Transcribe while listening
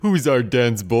Who's our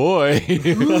dance boy?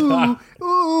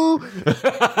 Ooh,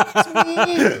 it's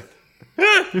me.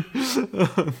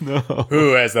 Oh, no.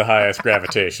 Who has the highest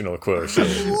gravitational quotient?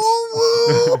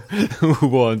 Who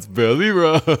wants belly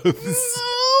rubs?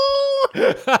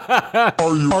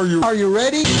 Are you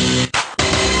ready?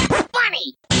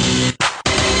 Funny.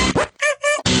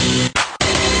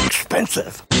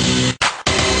 Expensive.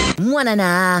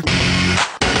 Wanna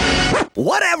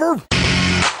Whatever.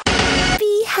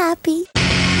 be happy.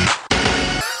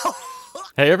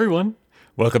 Hey everyone,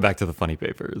 welcome back to the Funny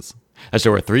Papers, a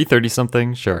show where three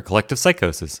 30-somethings share a collective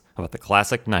psychosis about the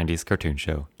classic 90s cartoon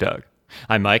show, Doug.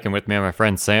 I'm Mike, and with me are my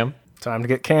friend Sam. Time to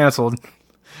get canceled.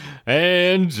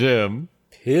 And Jim.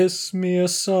 Kiss me a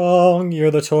song,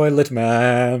 you're the toilet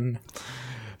man.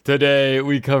 Today,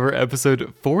 we cover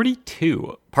episode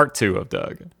 42, part 2 of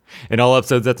Doug. In all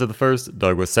episodes after the first,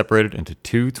 Doug was separated into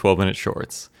two 12-minute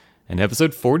shorts. And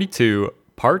episode 42,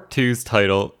 part 2's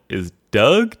title is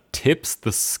Doug Tips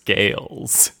the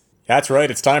Scales. That's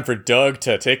right, it's time for Doug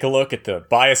to take a look at the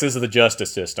biases of the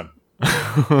justice system.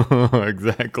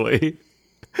 Exactly.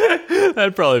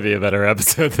 That'd probably be a better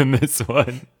episode than this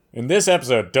one. In this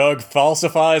episode, Doug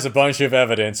falsifies a bunch of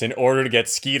evidence in order to get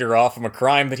Skeeter off from a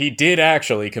crime that he did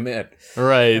actually commit.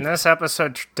 Right. In this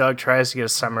episode, Doug tries to get a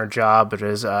summer job, but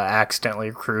is accidentally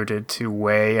recruited to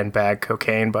weigh and bag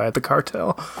cocaine by the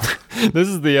cartel. This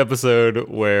is the episode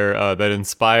where that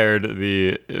inspired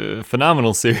the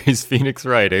phenomenal series Phoenix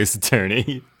Wright, Ace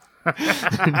Attorney.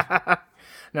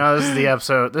 No, this is the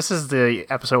episode. This is the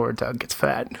episode where Doug gets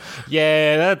fat.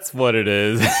 Yeah, that's what it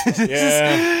is.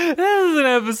 Yeah. This is an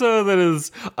episode that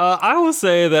is. I will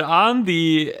say that on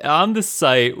the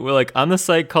site, on the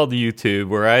site called YouTube,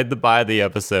 where I had to buy the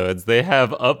episodes, they have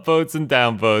upvotes and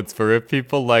downvotes for if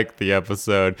people like the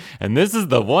episode. And this is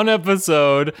the one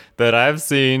episode that I've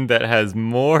seen that has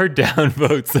more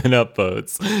downvotes than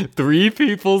upvotes. 3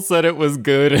 people said it was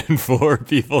good, and 4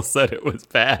 people said it was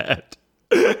bad.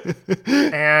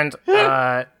 And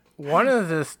one of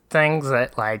the things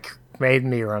that made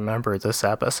me remember this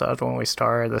episode when we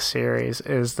started the series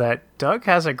is that Doug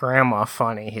has a grandma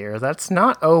funny here. That's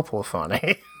not Opal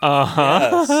funny.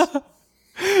 Uh-huh.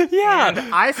 Yes. Yeah.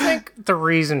 And I think the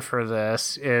reason for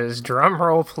this is, drum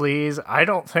roll please, I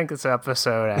don't think this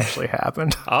episode actually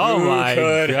happened. Oh Who my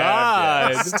could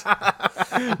God.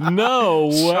 have No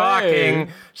way.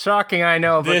 Shocking, I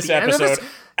know. But This the end of episode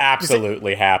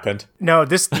absolutely happened. No,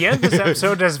 the end of this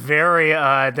episode has very,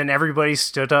 then everybody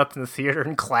stood up in the theater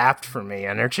and clapped for me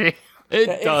energy. It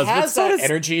It does. but has so that does-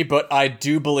 energy, but I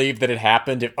do believe that it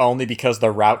happened if only because the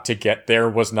route to get there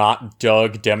was not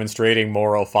Doug demonstrating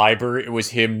moral fiber. It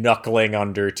was him knuckling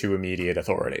under to immediate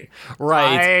authority.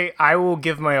 Right. I will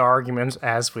give my arguments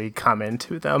as we come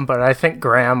into them, but I think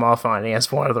Grandma Funny is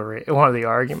one of the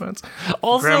arguments.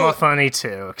 Also, Grandma Funny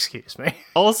too, excuse me.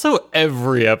 also,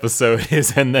 every episode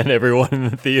is, and then everyone in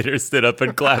the theater stood up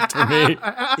and clapped for me.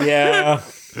 Yeah.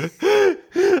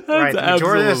 Right, the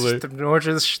absolutely.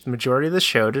 majority of the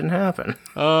show didn't happen.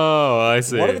 Oh, I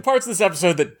see. What are the parts of this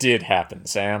episode that did happen,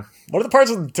 Sam? What are the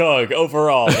parts of Doug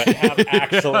overall that have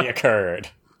actually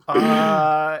occurred?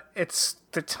 It's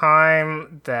the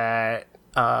time that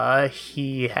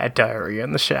he had diarrhea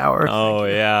in the shower. Oh,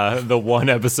 yeah. The one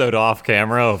episode off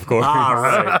camera, of course. All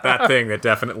right, that thing that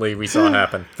definitely we saw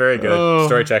happen. Very good.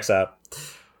 Story checks out.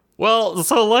 Well,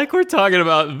 so like we're talking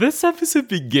about, this episode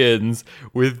begins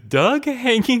with Doug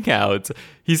hanging out.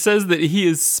 He says that he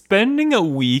is spending a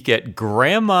week at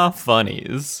Grandma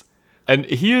Funny's, and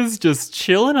he is just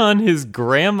chilling on his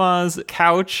grandma's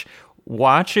couch,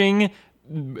 watching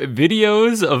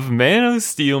videos of Man of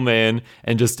Steel Man,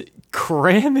 and just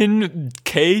cramming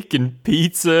cake and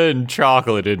pizza and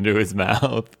chocolate into his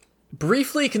mouth.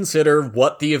 Briefly consider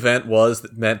what the event was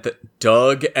that meant that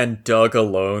Doug and Doug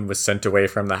alone was sent away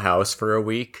from the house for a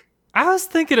week. I was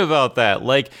thinking about that.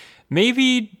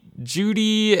 Maybe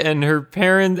Judy and her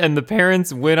parents and the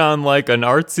parents went on an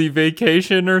artsy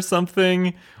vacation or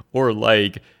something, or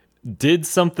did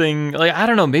something, I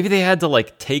don't know, maybe they had to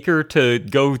take her to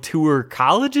go tour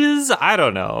colleges. I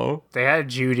don't know. They had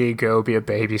Judy go be a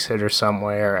babysitter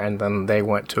somewhere, and then they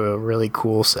went to a really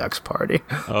cool sex party.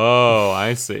 Oh,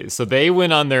 I see. So they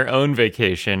went on their own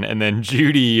vacation, and then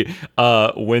Judy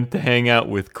went to hang out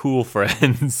with cool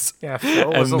friends. Yeah,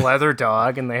 Phil was a leather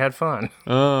dog, and they had fun.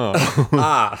 Oh.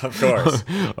 Of course.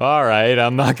 All right,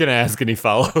 I'm not going to ask any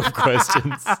follow-up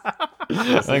questions.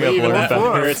 I think I've Leave learned that that.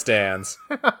 where it stands.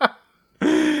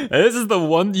 And this is the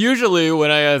one, usually when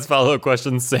I ask follow-up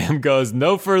questions, Sam goes,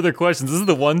 no further questions. This is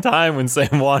the one time when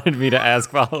Sam wanted me to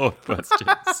ask follow-up questions.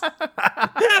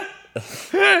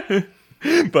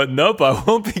 But nope, I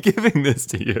won't be giving this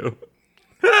to you.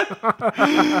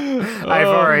 I've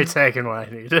already taken what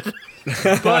I needed.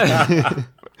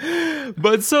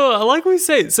 But so, like we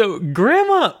say, so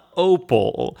Grandma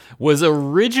Opal was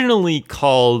originally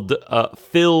called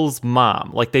Phil's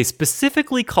mom. Like, they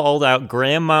specifically called out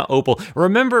Grandma Opal.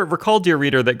 Recall, dear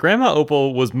reader, that Grandma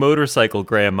Opal was Motorcycle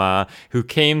Grandma who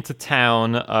came to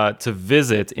town to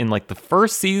visit in, like, the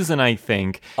first season, I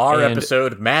think. Our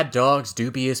episode, Mad Dog's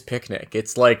Dubious Picnic.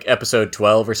 It's like episode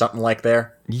 12 or something like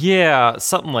there. Yeah,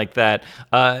 something like that.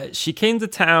 She came to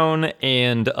town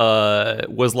and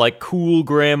was like cool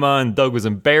grandma, and Doug was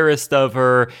embarrassed of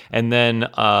her. And then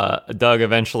Doug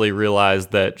eventually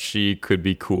realized that she could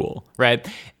be cool, right?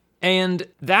 And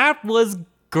that was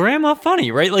Grandma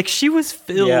Funny, right? Like, she was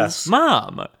Phil's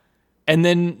mom. And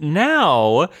then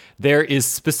now there is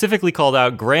specifically called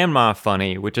out Grandma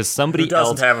Funny, which is somebody Who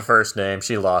doesn't else. have a first name.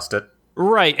 She lost it.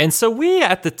 Right. And so we,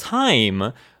 at the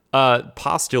time,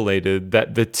 postulated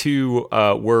that the two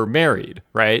were married,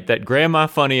 right? That Grandma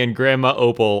Funny and Grandma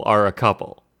Opal are a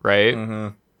couple, right?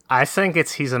 Mm-hmm. I think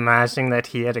he's imagining that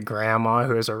he had a grandma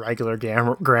who is a regular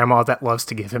grandma that loves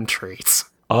to give him treats.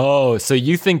 Oh, so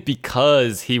you think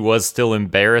because he was still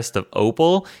embarrassed of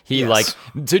Opal, Yes.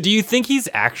 So do you think he's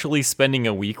actually spending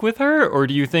a week with her? Or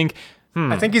do you think,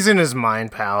 I think he's in his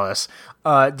mind palace.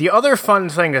 The other fun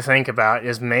thing to think about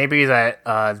is maybe that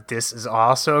this is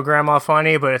also a Grandma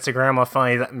Funny, but it's a Grandma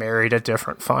Funny that married a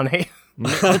different Funny.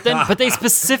 but they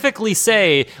specifically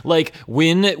say, like,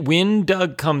 when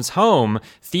Doug comes home,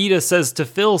 Theta says to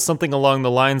Phil something along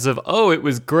the lines of, "Oh, it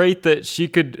was great that she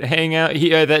could hang out,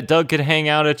 that Doug could hang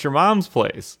out at your mom's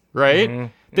place," right? Mm-hmm.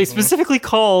 They specifically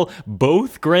call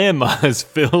both grandmas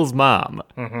Phil's mom.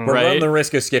 We're right? running the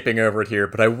risk of skipping over it here,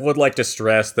 but I would like to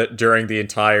stress that during the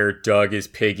entire Doug is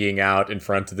pigging out in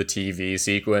front of the TV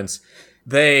sequence,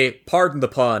 they, pardon the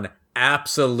pun,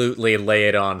 absolutely lay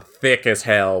it on thick as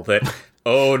hell that,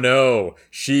 oh no,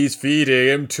 she's feeding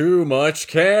him too much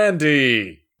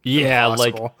candy. Yeah,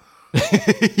 Impossible.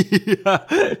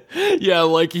 yeah,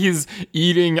 like he's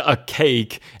eating a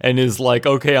cake and is like,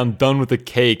 okay, I'm done with the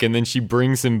cake. And then she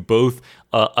brings him both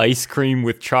ice cream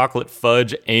with chocolate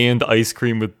fudge and ice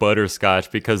cream with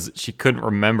butterscotch because she couldn't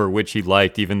remember which he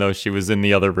liked, even though she was in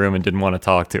the other room and didn't want to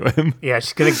talk to him. Yeah,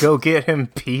 she's gonna go get him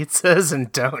pizzas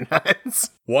and donuts.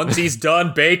 Once he's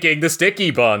done baking the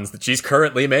sticky buns that she's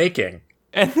currently making.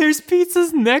 And there's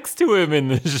pizzas next to him in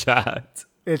the shot.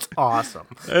 It's awesome.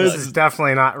 This is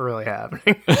definitely not really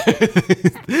happening.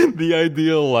 The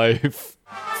ideal life.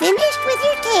 Finished with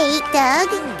your cake, Doug?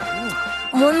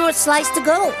 One more slice to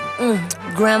go.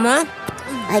 Grandma?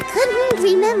 I couldn't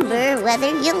remember whether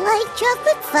you like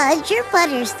chocolate fudge or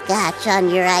butterscotch on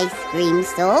your ice cream,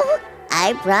 so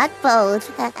I brought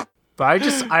both. But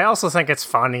I also think it's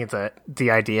funny that the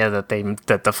idea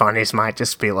that the funnies might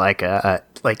just be like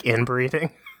inbreeding.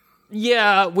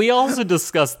 Yeah, we also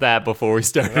discussed that before we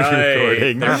started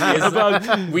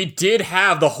recording. We did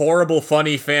have the horrible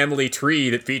funny family tree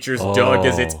that features Doug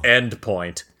as its end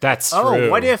point. That's true. Oh,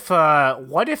 what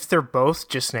if they're both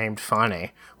just named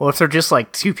Funny? Well, if they're just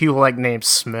like two people like named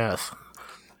Smith.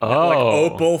 Oh. Like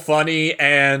Opal Funny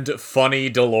and Funny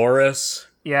Dolores.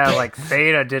 Yeah, like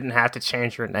Theta didn't have to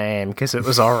change her name because it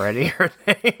was already her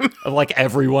name. Like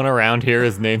everyone around here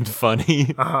is named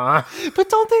Funny. Uh-huh. But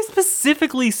don't they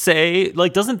specifically say,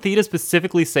 like, doesn't Theta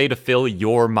specifically say to Phil,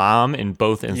 your mom in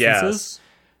both instances? Yes.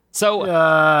 So,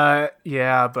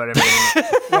 Yeah, but I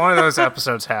mean, one of those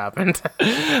episodes happened.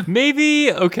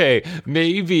 maybe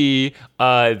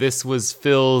this was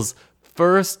Phil's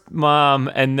first mom,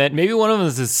 and then maybe one of them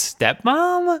is his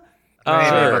stepmom? Maybe,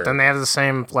 Sure. but then they have the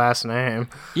same last name.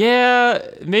 Yeah,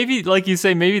 maybe, like you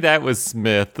say, maybe that was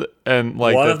Smith, and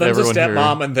like One that of them's a everyone here-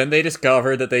 stepmom, and then they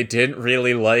discovered that they didn't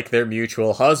really like their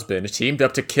mutual husband, teamed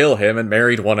up to kill him, and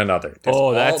married one another. This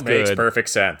Oh, that's all makes good. perfect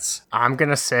sense. I'm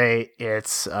gonna say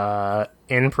it's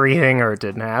inbreeding or it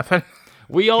didn't happen.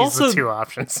 We These are also the two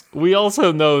options. We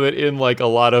also know that in like a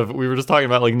lot of, we were just talking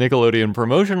about like Nickelodeon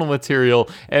promotional material,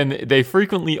 and they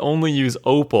frequently only use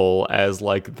Opal as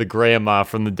like the grandma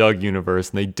from the Doug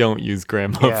universe, and they don't use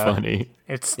Grandma Yeah. Funny.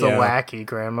 It's the Yeah. wacky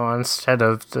grandma instead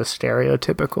of the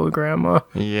stereotypical grandma.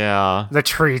 Yeah. The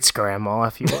treats grandma,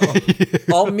 if you will.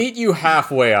 I'll meet you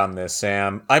halfway on this,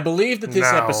 Sam. I believe that this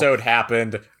No. episode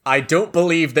happened. I don't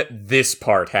believe that this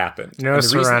part happened. No And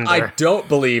the reason I surrender. don't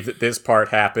believe that this part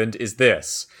happened is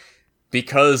this.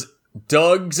 Because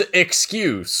Doug's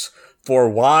excuse for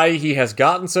why he has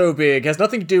gotten so big has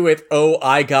nothing to do with, oh,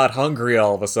 I got hungry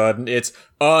all of a sudden. It's,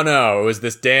 oh no, it was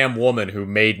this damn woman who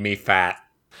made me fat.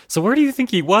 So where do you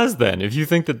think he was then? If you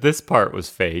think that this part was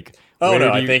fake, Oh,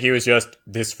 no, I think he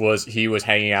was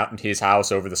hanging out in his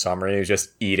house over the summer, and he was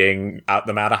just eating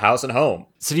them out of house and home.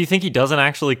 So do you think he doesn't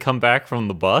actually come back from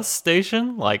the bus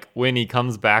station? Like, when he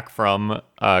comes back from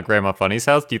Grandma Funny's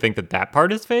house, do you think that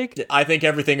part is fake? I think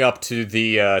everything up to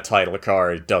the title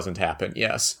card doesn't happen,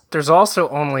 yes. There's also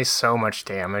only so much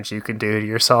damage you can do to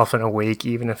yourself in a week,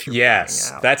 even if you're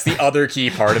Yes, out. that's the other key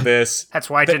part of this. That's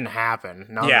why it didn't happen.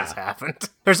 None of this happened.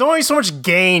 There's only so much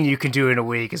gain you can do in a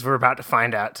week, as we're about to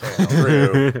find out, too.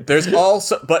 True. There's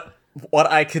also... But what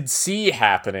I could see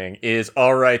happening is,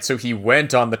 all right, so he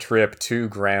went on the trip to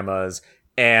Grandma's,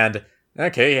 and,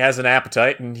 okay, he has an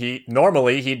appetite, and he'd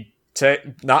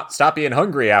not stop being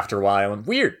hungry after a while, and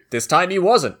weird, this time he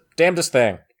wasn't. Damnedest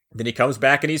thing. Then he comes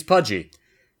back and he's pudgy.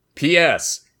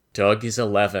 P.S. Doug is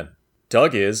 11.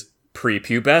 Doug is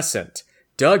prepubescent.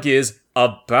 Doug is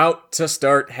about to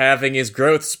start having his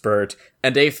growth spurt,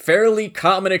 and a fairly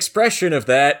common expression of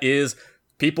that is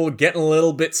people getting a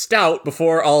little bit stout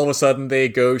before all of a sudden they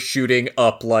go shooting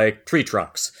up like tree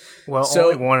trunks. Well,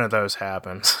 only one of those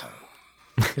happens.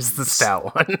 Is the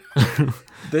stout one.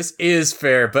 This is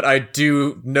fair, but I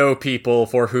do know people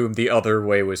for whom the other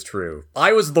way was true.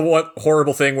 I was the one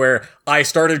horrible thing where I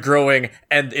started growing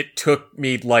and it took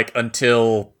me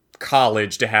until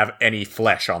college to have any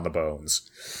flesh on the bones.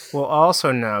 We'll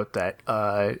also note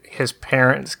that his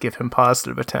parents give him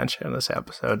positive attention in this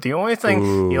episode. The only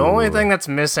thing that's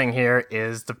missing here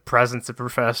is the presence of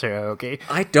Professor Ogie.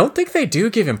 I don't think they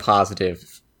do give him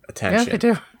positive attention. Yeah, they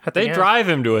do. They drive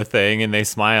him to a thing and they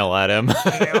smile at him.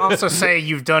 They also say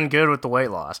you've done good with the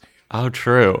weight loss. Oh,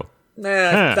 true.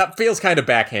 That feels kind of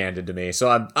backhanded to me,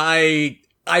 so I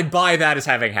buy that as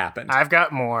having happened. I've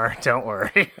got more. Don't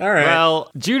worry. All right. Well,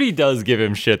 Judy does give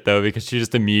him shit, though, because she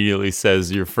just immediately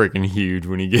says you're freaking huge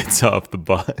when he gets off the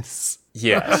bus.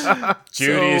 Yes.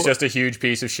 Judy is just a huge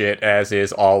piece of shit, as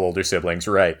is all older siblings,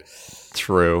 right?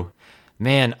 True.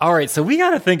 Man, all right, so we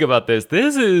got to think about this.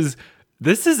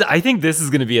 I think this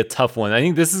is going to be a tough one. I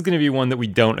think this is going to be one that we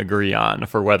don't agree on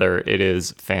for whether it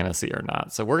is fantasy or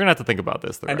not. So we're going to have to think about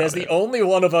this. And as the only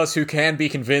one of us who can be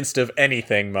convinced of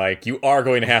anything, Mike, you are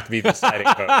going to have to be the deciding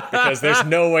vote. Because there's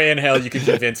no way in hell you can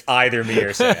convince either me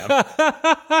or Sam.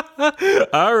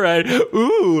 All right.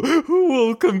 Ooh, who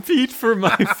will compete for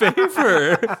my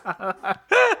favor?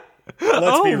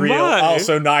 Let's be real. My.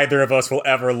 Also, neither of us will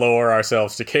ever lower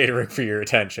ourselves to catering for your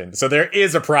attention. So there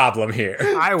is a problem here.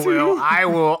 I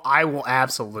will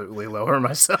absolutely lower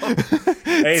myself.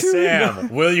 Hey, Sam,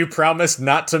 will you promise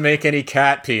not to make any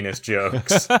cat penis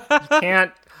jokes?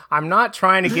 I'm not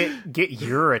trying to get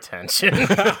your attention.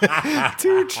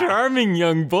 Two charming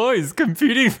young boys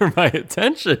competing for my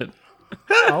attention.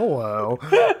 Hello.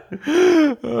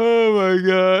 Oh my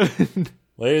god.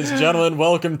 Ladies and gentlemen,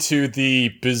 welcome to the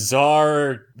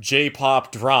bizarre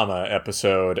J-pop drama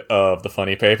episode of The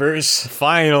Funny Papers.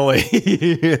 Finally.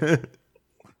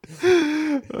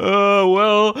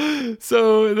 Well,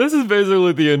 so this is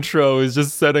basically the intro. Is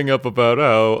just setting up about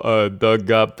how Doug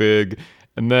got big.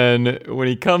 And then when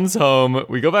he comes home,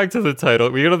 we go back to the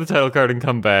title. We go to the title card and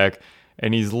come back.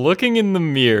 And he's looking in the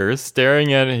mirror,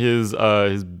 staring at his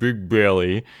big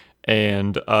belly.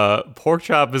 And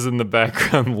Porkchop is in the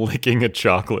background licking a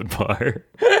chocolate bar.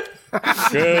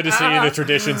 Good to see the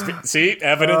traditions. See,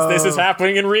 evidence this is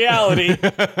happening in reality. He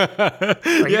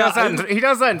does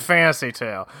that in fantasy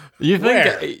too. You think?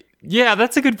 Where? Yeah,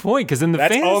 that's a good point. Because in the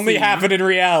That's fantasy, only happened in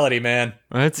reality, man.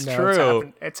 That's No,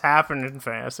 true. It's happened in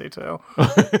fantasy too.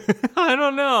 I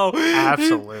don't know.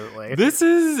 Absolutely. This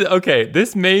is okay.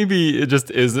 This maybe it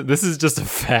just isn't. This is just a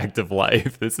fact of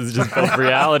life. This is just both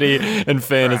reality and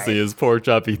fantasy. As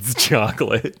Porkchop eats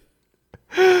chocolate.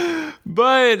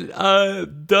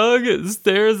 But Doug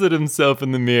stares at himself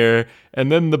in the mirror,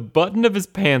 and then the button of his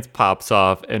pants pops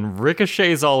off and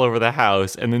ricochets all over the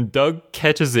house, and then Doug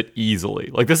catches it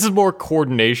easily. Like, this is more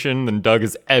coordination than Doug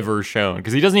has ever shown,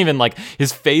 because he doesn't even,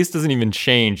 his face doesn't even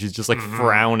change. He's just,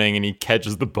 frowning, and he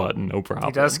catches the button, no problem.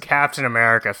 He does Captain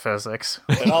America physics.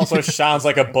 It also sounds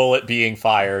like a bullet being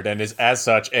fired, and is, as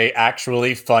such, a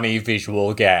actually funny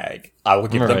visual gag. I will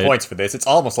give them points for this. It's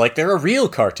almost like they're a real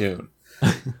cartoon.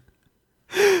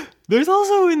 There's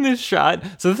also in this shot,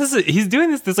 so he's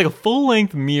doing this, there's like a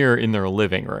full-length mirror in their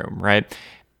living room, right?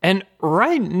 And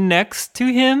right next to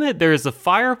him, there's a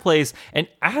fireplace, and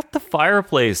at the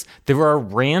fireplace, there are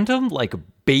random,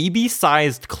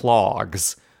 baby-sized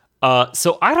clogs.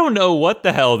 So I don't know what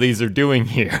the hell these are doing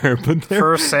here, but they're...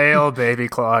 For sale, baby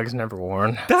clogs never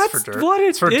worn. That's for dirt. what it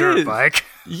it's for is. dirt bike.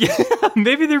 Yeah,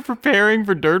 maybe they're preparing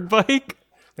for dirt bike.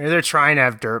 Maybe they're trying to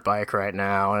have dirt bike right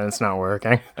now, and it's not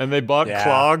working. And they bought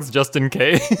clogs just in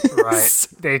case. Right.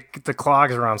 The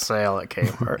clogs are on sale at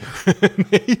Kmart.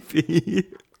 Maybe.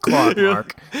 Clog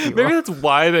mark. Maybe that's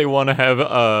why they want to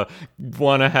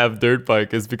have dirt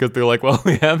bike, is because they're like, well,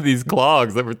 we have these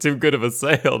clogs that were too good of a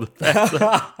sale to pass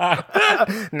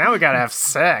up. Now we gotta have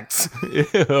sex.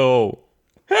 Ew.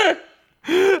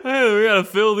 Hey, we gotta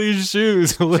fill these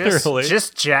shoes, literally.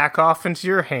 Just jack off into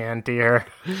your hand, dear.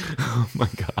 Oh my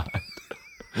god.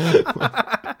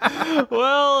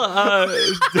 Well,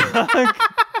 Doug.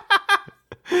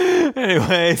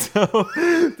 Anyway, so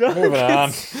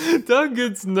Doug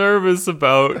gets nervous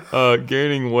about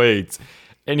gaining weight,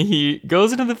 and he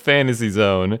goes into the fantasy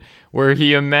zone where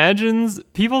he imagines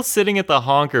people sitting at the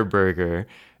Honker Burger,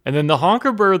 and then the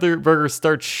Honker Burger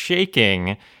starts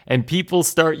shaking, and people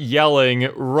start yelling,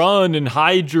 "Run and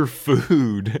hide your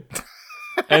food!"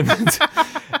 and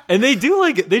they do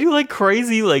like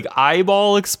crazy like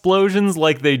eyeball explosions,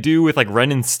 like they do with like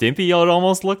Ren and Stimpy. It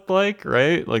almost looked like,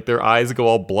 right? Like their eyes go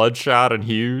all bloodshot and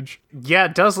huge. Yeah,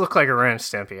 it does look like a Ren and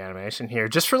Stimpy animation here,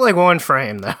 just for like one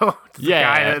frame though. The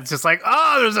guy that's just like,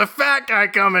 oh, there's a fat guy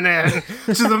coming in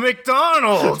to the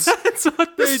McDonald's. That's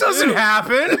what this doesn't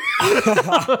happen.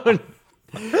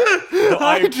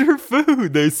 Hide your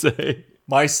food, they say.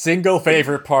 My single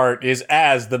favorite part is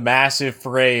as the massive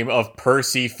frame of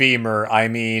Percy Femur, I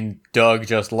mean Doug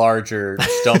just larger,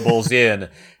 stumbles in.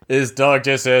 Is Doug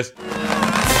just says,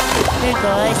 Hey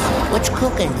guys, what's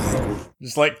cooking?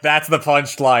 just like, that's the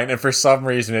punchline, and for some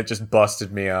reason it just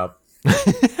busted me up.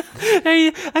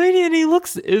 Hey, I mean, and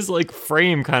his like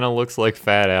frame kind of looks like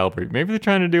Fat Albert. Maybe they're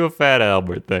trying to do a Fat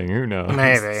Albert thing. Who knows?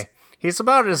 Maybe. He's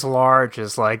about as large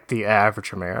as, like, the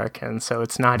average American, so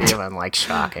it's not even, like,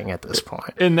 shocking at this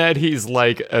point. In that he's,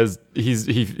 like,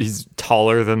 he's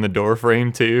taller than the door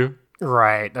frame, too.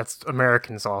 Right.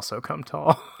 Americans also come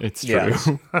tall. It's true. Yes.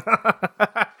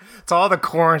 It's all the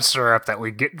corn syrup that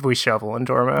we shovel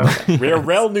into our mouth. We are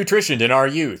well nutritioned in our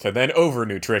youth, and then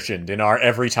over-nutritioned in our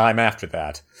every time after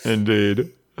that.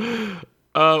 Indeed.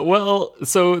 Well,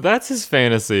 so that's his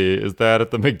fantasy, is that at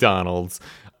the McDonald's.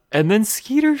 And then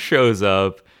Skeeter shows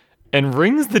up and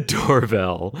rings the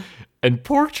doorbell, and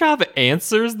Porkchop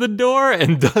answers the door,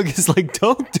 and Doug is like,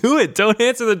 don't do it. Don't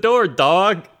answer the door,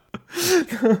 dog.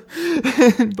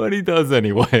 But he does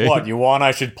anyway. What, you want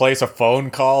I should place a phone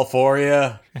call for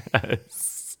you?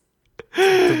 Yes.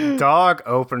 The dog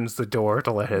opens the door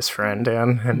to let his friend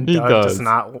in, and He Doug does. does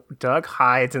not. Doug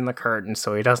hides in the curtain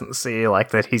so he doesn't see,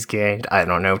 like, that he's gained, I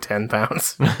don't know, 10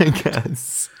 pounds. I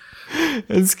guess.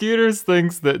 And Skeeters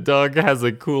thinks that Doug has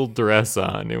a cool dress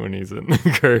on when he's in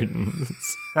the curtains.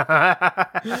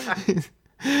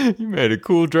 You made a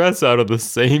cool dress out of the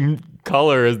same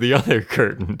color as the other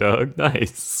curtain, Doug.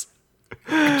 Nice.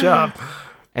 Good job.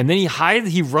 And then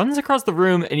he runs across the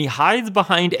room and he hides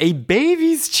behind a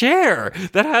baby's chair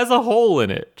that has a hole in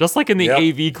it, just like in the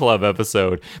AV Club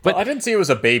episode. But I didn't see it was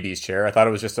a baby's chair. I thought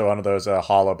it was just one of those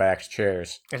hollow backed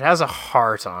chairs. It has a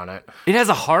heart on it. it has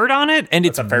a heart on it, and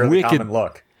It's a fairly common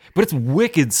look. But it's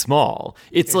wicked small.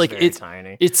 It's like very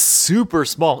tiny. It's super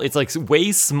small. It's like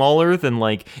way smaller than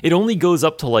like it only goes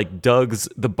up to like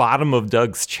the bottom of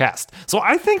Doug's chest. So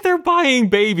I think they're buying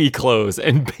baby clothes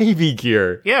and baby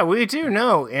gear. Yeah, we do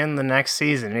know in the next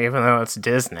season, even though it's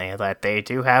Disney, that they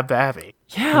do have Babby.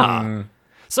 Yeah.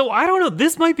 So I don't know.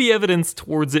 This might be evidence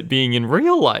towards it being in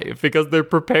real life because they're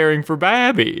preparing for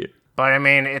Babby. But I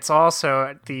mean, it's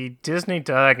also the Disney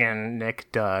Doug and Nick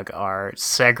Doug are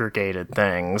segregated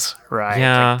things, right?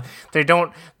 Yeah.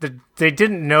 Like, they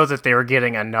didn't know that they were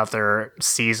getting another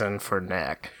season for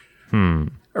Nick.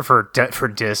 Or for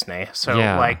Disney. So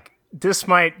Yeah. like this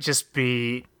might just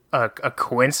be a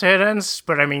coincidence,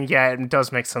 but I mean, yeah, it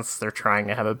does make sense that they're trying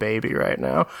to have a baby right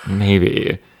now.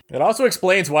 Maybe. It also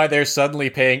explains why they're suddenly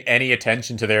paying any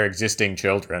attention to their existing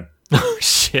children. Oh,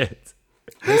 shit.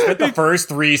 They spent the first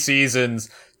 3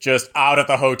 seasons just out at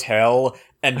the hotel,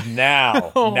 and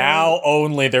now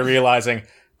only they're realizing,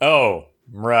 oh,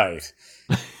 right.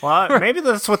 Well, maybe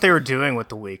that's what they were doing with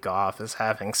the week off, is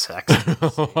having sex.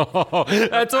 That's why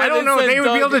I don't know. They would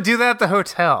be Doug- able to do that at the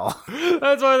hotel.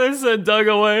 That's why they sent Doug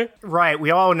away. Right.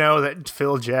 We all know that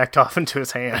Phil jacked off into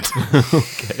his hand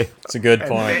It's a good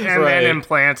point. and Right. then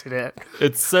implanted it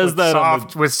It says that on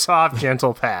the with soft,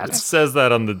 gentle pats. says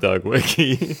that on the Doug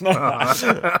wiki. But I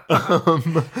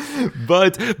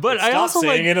Stop also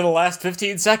saying like it in the last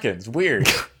 15 seconds. Weird.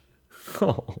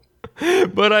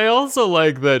 But I also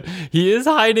like that he is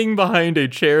hiding behind a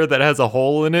chair that has a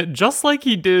hole in it, just like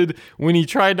he did when he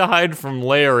tried to hide from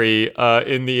Larry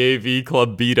in the AV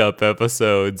Club beat up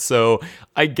episode. So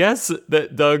I guess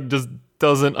that Doug just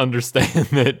doesn't understand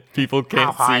that people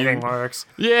can't How hiding see. works.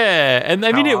 Yeah, and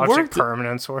I mean How it object worked.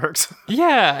 permanence works.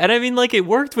 Yeah, and I mean like it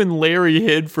worked when Larry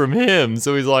hid from him,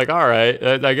 so he's like, all right,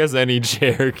 I guess any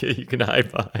chair you can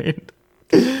hide behind.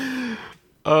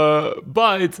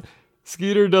 But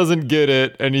Skeeter doesn't get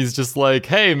it, and he's just like,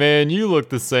 hey man, you look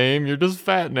the same. You're just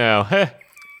fat now. Heh.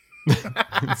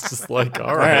 It's just like, all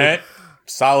All right. right.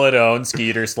 Solid own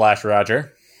Skeeter /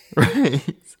 Roger. Right.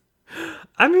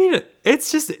 I mean,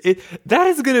 it's just that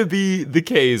is gonna be the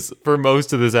case for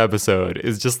most of this episode.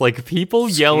 Is just like people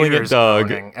yelling at Skeeter's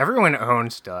Doug. owning. Everyone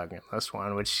owns Doug in this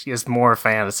one, which is more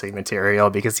fantasy material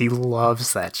because he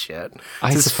loves that shit.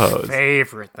 I It's suppose. his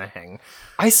favorite thing.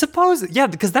 I suppose, yeah,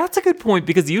 because that's a good point.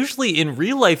 Because usually in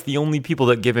real life, the only people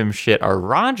that give him shit are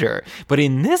Roger. But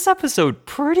in this episode,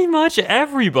 pretty much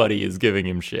everybody is giving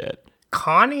him shit.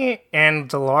 Connie and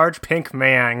the large pink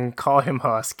man call him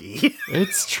Husky.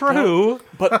 It's true.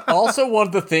 But also one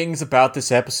of the things about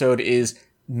this episode is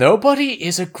nobody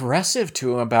is aggressive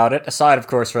to him about it, aside, of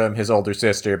course, from his older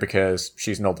sister, because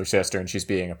she's an older sister and she's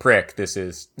being a prick. This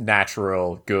is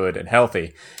natural, good, and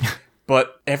healthy.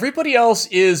 But everybody else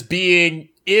is being,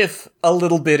 if a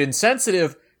little bit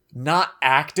insensitive, not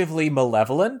actively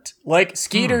malevolent. Like,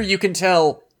 Skeeter, you can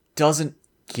tell, doesn't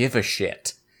give a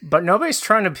shit. But nobody's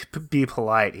trying to be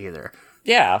polite either.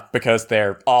 Yeah, because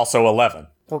they're also 11.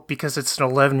 Well, because it's an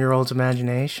 11-year-old's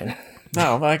imagination.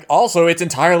 No, like, also, it's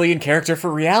entirely in character for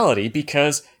reality,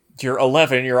 because you're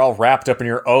 11, you're all wrapped up in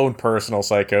your own personal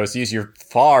psychoses, you're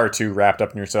far too wrapped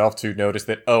up in yourself to notice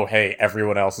that, oh, hey,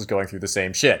 everyone else is going through the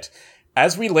same shit.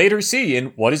 As we later see in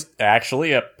what is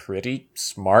actually a pretty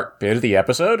smart bit of the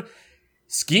episode,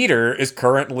 Skeeter is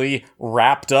currently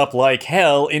wrapped up like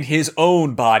hell in his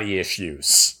own body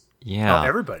issues. Yeah. Oh,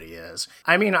 everybody is.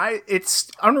 I mean, it's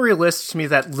unrealistic to me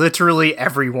that literally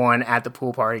everyone at the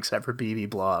pool party except for BB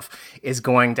Bluff is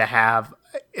going to have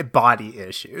body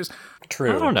issues.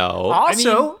 True. I don't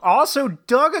know. Also,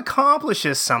 Doug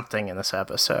accomplishes something in this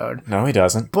episode. No, he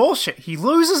doesn't. Bullshit. He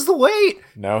loses the weight.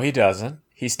 No, he doesn't.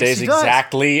 He stays he does.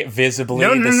 exactly visibly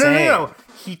No. the same. No.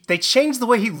 They change the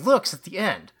way he looks at the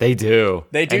end. They do.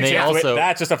 They do And they change the way- also.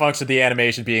 that's just a function of the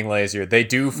animation being lazier. They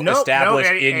do establish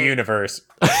in-universe.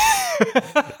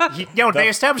 They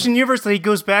establish in the universe that he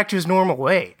goes back to his normal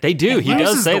weight. They do. He does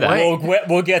loses say the that. weight.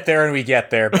 We'll get there when we get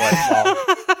there, but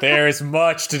there is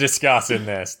much to discuss in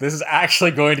this. This is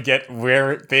actually going to get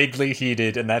vaguely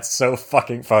heated, and that's so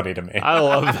fucking funny to me. I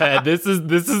love that. This is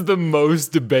the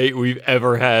most debate we've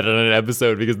ever had on an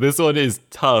episode because this one is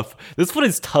tough. This one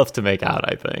is tough to make out,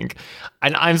 I think.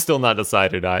 And I'm still not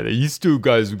decided either. You two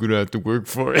guys are gonna have to work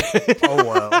for it. Oh,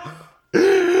 well.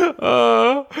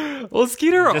 Well,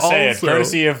 Skeeter Just also... saying,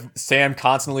 courtesy of Sam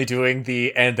constantly doing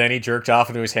the "and then he jerked off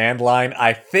into his hand" line,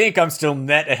 I think I'm still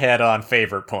net ahead on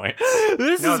favorite points.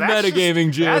 This No, is that's metagaming,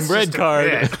 just- Jim. that's Red just a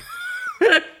card.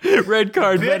 Red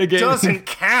card Bit metagaming. doesn't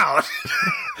count.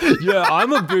 Yeah,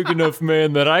 I'm a big enough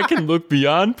man that I can look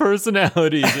beyond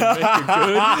personalities and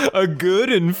make a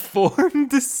good informed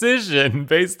decision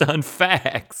based on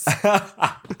facts.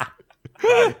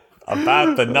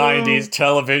 About the 90s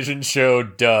television show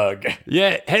Doug.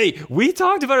 Yeah, hey, we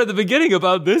talked about at the beginning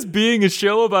about this being a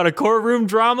show about a courtroom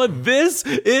drama. This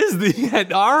is the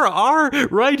our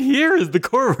right here is the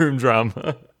courtroom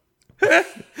drama.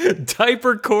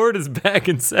 Diaper court is back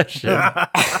in session.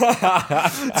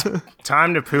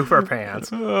 Time to poop our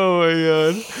pants. Oh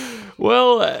my god.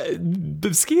 Well,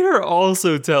 the Skeeter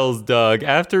also tells Doug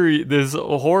after this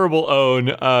horrible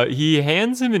own, he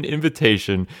hands him an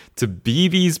invitation to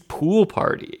BB's pool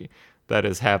party that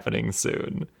is happening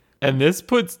soon. And this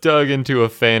puts Doug into a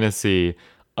fantasy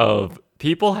of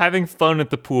people having fun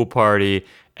at the pool party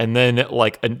and then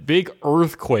like a big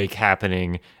earthquake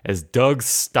happening as Doug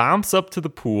stomps up to the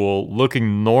pool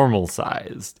looking normal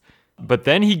sized. But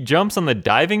then he jumps on the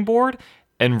diving board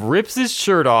and rips his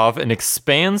shirt off and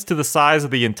expands to the size of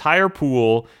the entire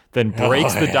pool, then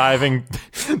breaks the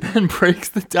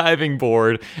diving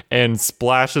board and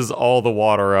splashes all the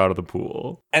water out of the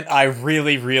pool. And I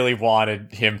really, really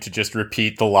wanted him to just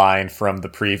repeat the line from the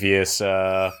previous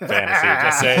fantasy.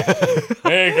 Just say,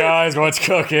 hey guys, what's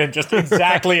cooking? Just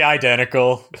exactly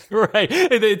identical. Right.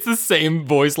 It's the same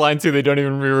voice line too. They don't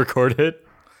even re-record it.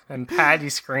 And Patty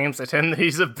screams at him that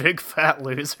he's a big fat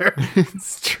loser.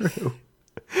 It's true.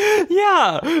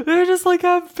 Yeah, they're just like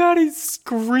have Patty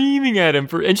screaming at him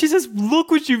and she says,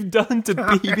 "Look what you've done to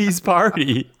BB's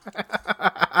party."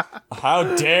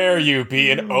 How dare you be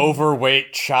an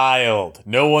overweight child?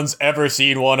 No one's ever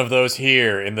seen one of those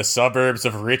here in the suburbs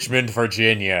of Richmond,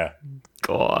 Virginia.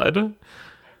 God.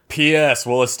 P.S.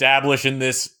 We'll establish in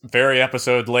this very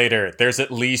episode later, there's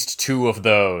at least 2 of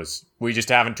those. We just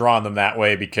haven't drawn them that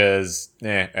way because,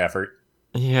 effort.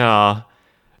 Yeah.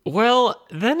 Well,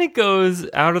 then it goes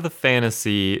out of the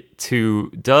fantasy to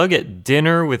Doug at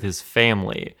dinner with his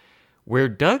family, where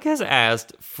Doug has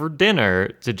asked for dinner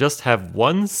to just have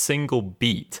one single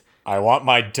beat. I want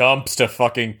my dumps to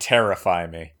fucking terrify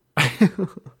me.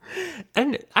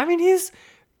 And I mean, he's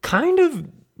kind of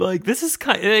like, this is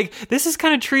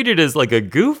kind of treated as like a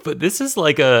goof, but this is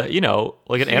like a,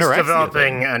 like an anorexia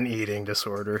developing thing. an eating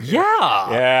disorder.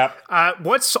 Yeah.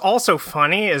 What's also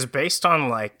funny is based on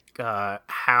like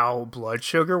how blood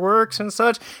sugar works and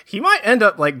such, he might end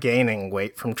up like gaining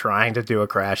weight from trying to do a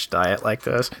crash diet like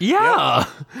this. Yeah.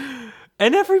 Yep.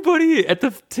 And everybody at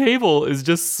the table is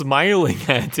just smiling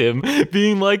at him,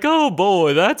 being like, oh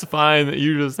boy, that's fine that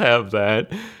you just have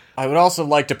that. I would also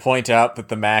like to point out that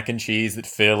the mac and cheese that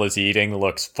Phil is eating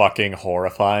looks fucking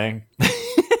horrifying.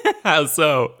 How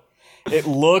so? It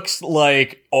looks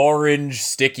like orange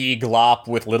sticky glop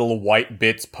with little white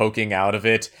bits poking out of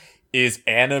it is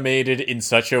animated in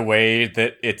such a way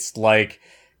that it's like,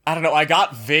 I don't know, I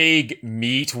got vague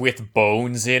meat with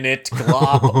bones in it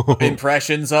glop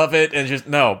impressions of it, and just,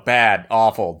 no, bad,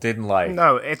 awful, didn't like.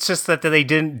 No, it's just that they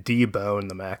didn't debone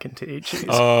the mac and cheese.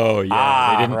 Oh,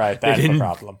 yeah. Right, that's the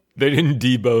problem. They didn't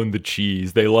debone the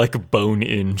cheese. They like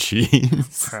bone-in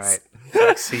cheese. Right.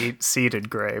 Like seeded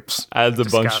grapes. Adds a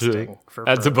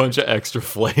bunch of extra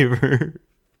flavor.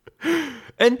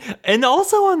 And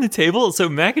also on the table, so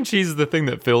mac and cheese is the thing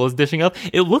that Phil is dishing up.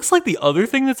 It looks like the other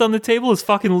thing that's on the table is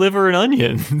fucking liver and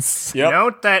onions. Yep.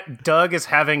 Note that Doug is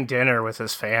having dinner with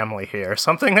his family here,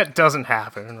 something that doesn't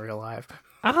happen in real life.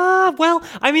 Well,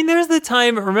 I mean, there's the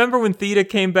time, remember when Theta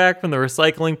came back from the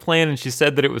recycling plant and she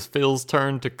said that it was Phil's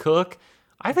turn to cook?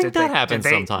 I think that happens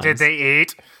sometimes. Did they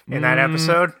eat in that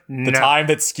episode? The time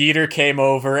that Skeeter came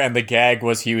over and the gag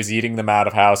was he was eating them out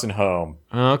of house and home.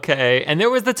 Okay, and there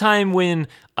was the time when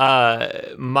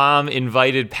Mom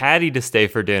invited Patty to stay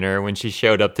for dinner when she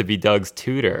showed up to be Doug's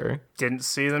tutor. Didn't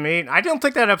see them eat. I don't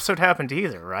think that episode happened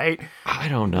either, right? I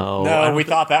don't know. No, we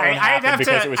thought that one happened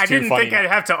because it was too funny. I didn't think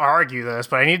I'd have to argue this,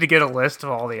 but I need to get a list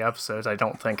of all the episodes I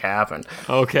don't think happened.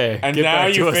 Okay. And now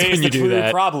you face the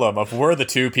true problem of we're the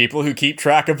 2 people who keep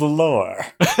track of the lore.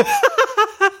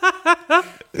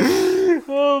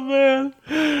 Oh, man.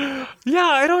 Yeah,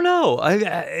 I don't know.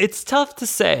 It's tough to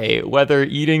say whether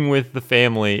eating with the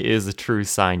family is a true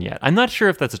sign yet. I'm not sure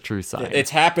if that's a true sign.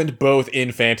 It's happened both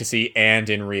in fantasy and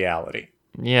in reality.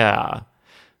 Yeah.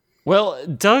 Well,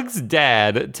 Doug's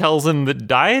dad tells him that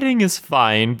dieting is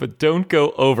fine, but don't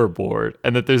go overboard,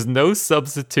 and that there's no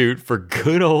substitute for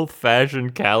good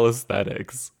old-fashioned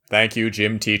calisthenics. Thank you,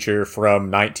 gym teacher from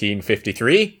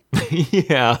 1953.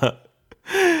 Yeah.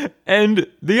 And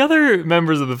the other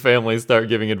members of the family start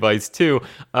giving advice too.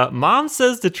 Mom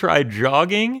says to try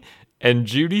jogging, and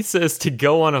Judy says to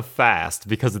go on a fast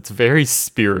because it's very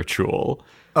spiritual.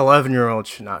 11-year-olds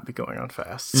should not be going on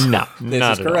fasts. No,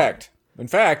 this is correct. In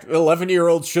fact,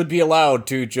 11-year-olds should be allowed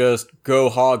to just go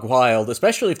hog wild,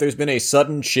 especially if there's been a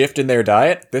sudden shift in their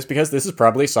diet. Because this is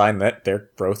probably a sign that their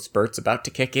growth spurt's about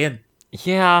to kick in.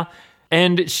 Yeah.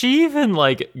 And she even,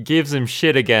 gives him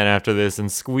shit again after this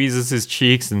and squeezes his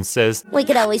cheeks and says, We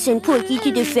could always send Porky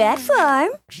to the fat farm.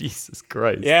 Jesus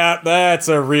Christ. Yeah, that's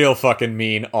a real fucking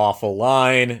mean, awful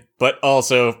line, but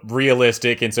also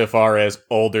realistic insofar as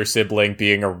older sibling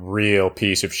being a real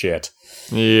piece of shit.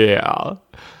 Yeah.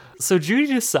 So Judy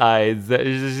decides that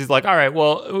she's like, all right,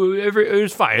 well,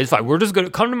 it's fine. We're just going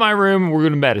to come to my room and we're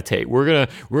going to meditate. We're going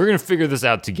to figure this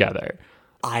out together.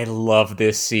 I love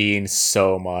this scene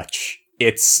so much.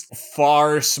 It's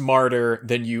far smarter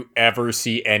than you ever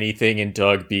see anything in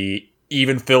Doug be,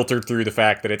 even filtered through the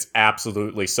fact that it's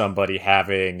absolutely somebody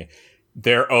having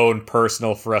their own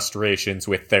personal frustrations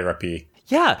with therapy.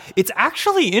 Yeah, it's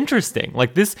actually interesting.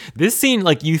 This scene,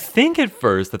 you think at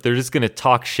first that they're just going to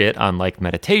talk shit on,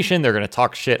 meditation. They're going to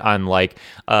talk shit on,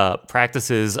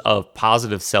 practices of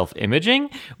positive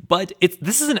self-imaging. But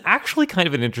this is actually kind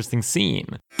of an interesting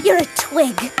scene. You're a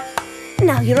twig.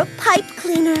 Now you're a pipe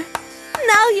cleaner.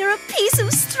 Now you're a piece of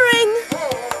string.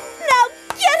 Now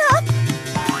get up.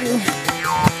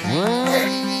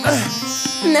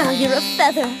 Now you're a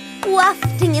feather,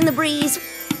 wafting in the breeze.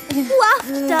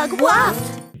 Waft, Doug,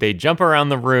 waft. They jump around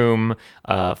the room,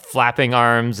 flapping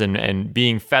arms and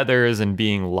being feathers and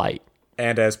being light.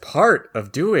 And as part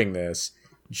of doing this,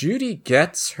 Judy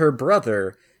gets her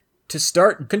brother to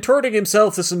start contorting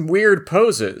himself to some weird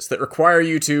poses that require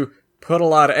you to put a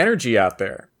lot of energy out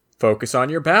there. Focus on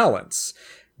your balance.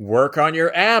 Work on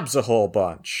your abs a whole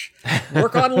bunch.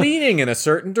 Work on leaning in a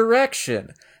certain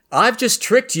direction. I've just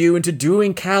tricked you into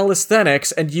doing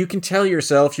calisthenics, and you can tell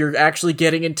yourself you're actually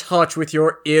getting in touch with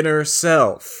your inner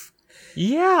self.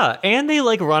 Yeah, and they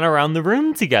like run around the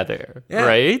room together,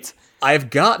 right? I've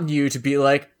gotten you to be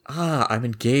like, I'm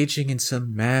engaging in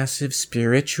some massive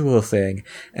spiritual thing.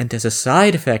 And as a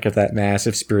side effect of that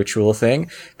massive spiritual thing,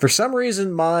 for some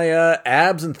reason my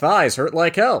abs and thighs hurt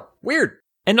like hell. Weird.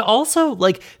 And also,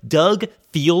 like, Doug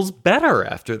feels better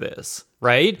after this,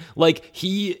 right? Like,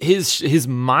 his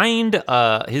mind,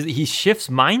 he shifts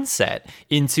mindset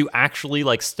into actually,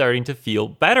 like, starting to feel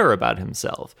better about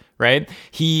himself, right?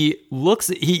 He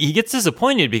gets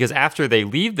disappointed because after they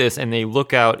leave this and he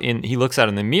looks out in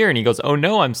the mirror and he goes, oh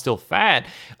no, I'm still fat.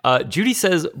 Judy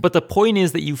says, but the point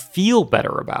is that you feel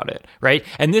better about it, right?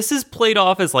 And this is played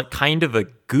off as, like, kind of a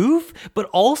goof, but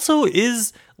also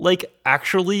is, like,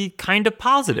 actually kind of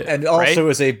positive. And also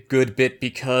right? is a good bit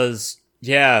because,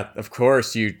 yeah, of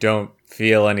course you don't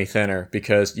feel any thinner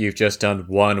because you've just done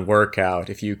one workout.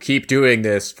 If you keep doing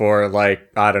this for, like,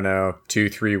 I don't know,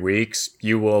 2-3 weeks,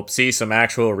 you will see some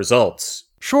actual results.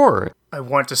 Sure. I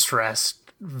want to stress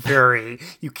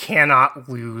you cannot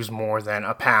lose more than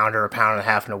a pound or a pound and a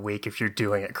half in a week if you're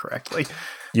doing it correctly.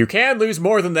 You can lose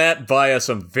more than that via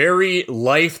some very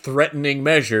life-threatening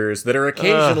measures that are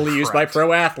occasionally used by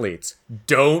pro athletes.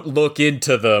 Don't look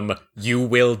into them. You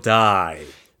will die.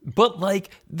 But, like,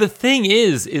 the thing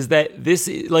is that this,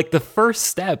 like, the first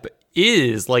step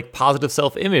is, like, positive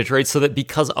self-image, right? So that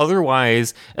because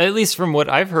otherwise, at least from what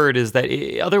I've heard, is that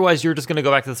otherwise you're just going to go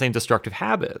back to the same destructive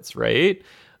habits, right?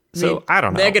 So, I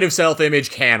don't know. Negative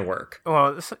self-image can work.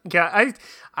 Well, yeah,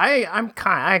 I'm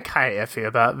kind of iffy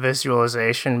about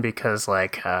visualization because,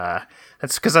 like,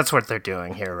 that's what they're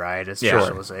doing here, right? It's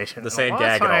visualization. The same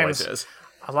gag it always is.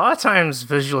 A lot of times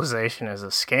visualization is a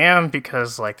scam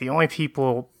because, like, the only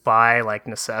people by, like,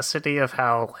 necessity of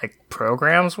how, like,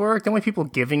 programs work, the only people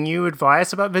giving you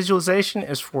advice about visualization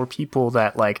is for people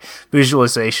that, like,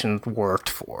 visualization worked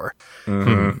for.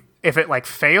 Mm-hmm. If it, like,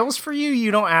 fails for you,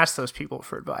 you don't ask those people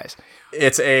for advice.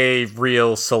 It's a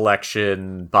real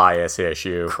selection bias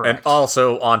issue. Correct. And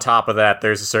also, on top of that,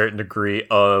 there's a certain degree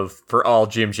of, for all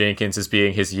Jim Jenkins is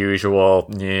being his usual,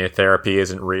 therapy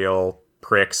isn't real,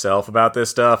 prick self about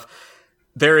this stuff,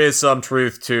 there is some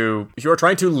truth to, if you're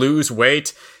trying to lose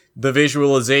weight, the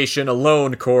visualization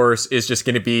alone course is just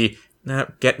going to be,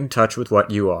 get in touch with what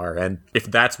you are. And if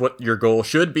that's what your goal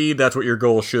should be, that's what your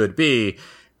goal should be.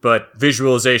 But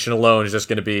visualization alone is just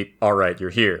going to be, all right,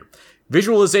 you're here.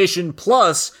 Visualization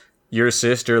plus your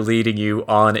sister leading you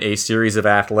on a series of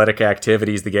athletic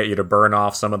activities to get you to burn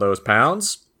off some of those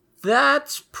pounds,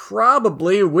 that's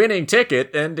probably a winning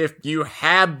ticket. And if you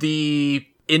had the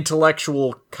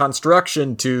intellectual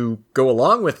construction to go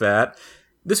along with that,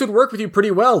 this would work with you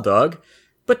pretty well, Doug.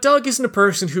 But Doug isn't a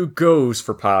person who goes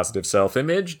for positive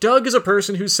self-image. Doug is a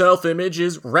person whose self-image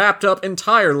is wrapped up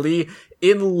entirely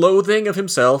in loathing of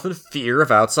himself and fear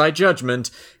of outside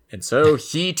judgment, and so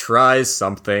he tries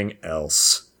something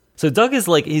else. So Doug is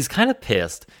like, he's kind of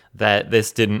pissed that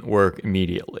this didn't work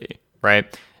immediately,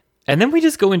 right? And then we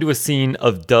just go into a scene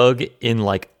of Doug in,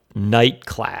 like, night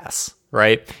class,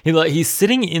 right? He's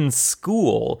sitting in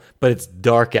school, but it's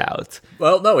dark out.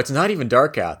 Well, no, it's not even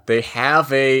dark out. They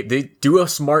do a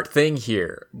smart thing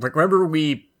here. Remember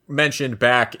we mentioned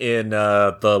back in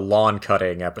the lawn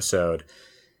cutting episode,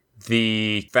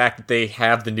 the fact that they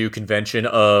have the new convention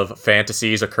of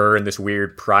fantasies occur in this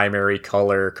weird primary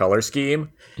color scheme.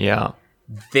 Yeah.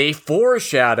 They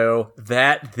foreshadow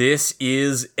that this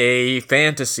is a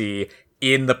fantasy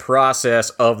in the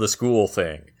process of the school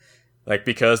thing. Like,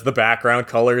 because the background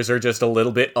colors are just a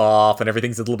little bit off and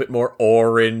everything's a little bit more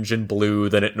orange and blue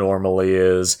than it normally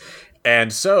is.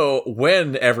 And so,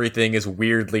 when everything is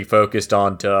weirdly focused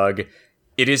on Doug,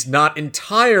 it is not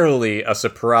entirely a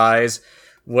surprise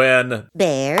when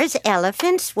Bears,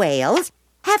 elephants, whales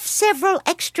have several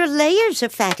extra layers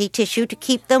of fatty tissue to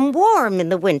keep them warm in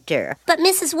the winter. But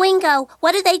Mrs. Wingo,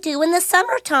 what do they do in the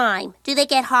summertime? Do they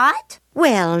get hot?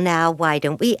 Well, now, why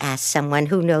don't we ask someone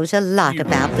who knows a lot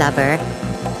about blubber?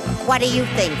 What do you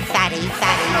think, fatty?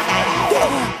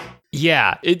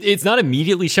 Yeah, it's not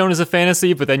immediately shown as a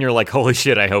fantasy, but then you're like, holy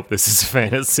shit, I hope this is a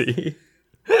fantasy.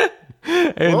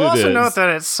 And We'll also is. note that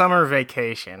it's summer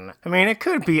vacation. I mean, it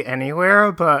could be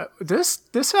anywhere, but this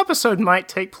episode might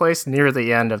take place near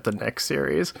the end of the next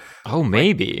series. Oh,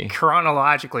 maybe.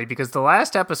 Chronologically, because the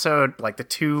last episode, like the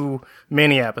two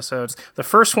mini episodes, the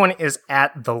first one is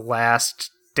at the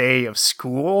last day of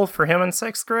school for him in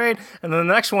 6th grade, and then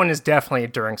the next one is definitely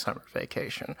during summer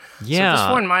vacation. Yeah. So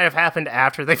this one might have happened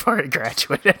after they've already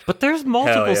graduated. But there's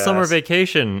multiple Hell yes. summer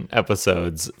vacation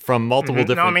episodes from multiple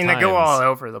different No, I mean, times. they go all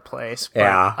over the place. But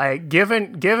Yeah.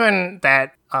 given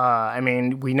that, I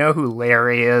mean, we know who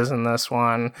Larry is in this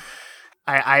one.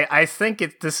 I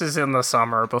think this is in the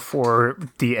summer before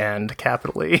the end,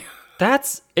 capital E.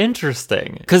 That's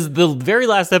interesting. Because the very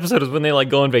last episode is when they, like,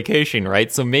 go on vacation,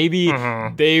 right? So maybe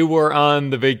they were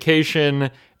on the vacation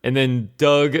and then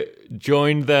Doug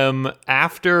joined them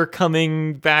after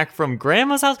coming back from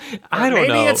Grandma's house? I don't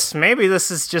know. Maybe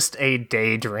this is just a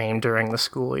daydream during the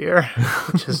school year,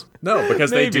 which is... No,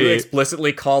 because they do Maybe.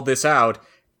 explicitly call this out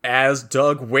as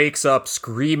Doug wakes up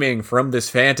screaming from this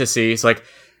fantasy. He's like,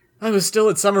 I was still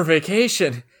at summer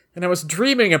vacation, and I was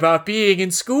dreaming about being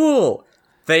in school.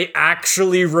 They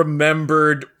actually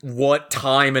remembered what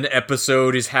time an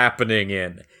episode is happening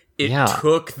in. It Yeah.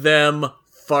 took them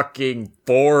fucking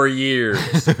 4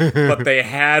 years, but they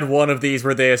had one of these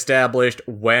where they established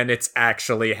when it's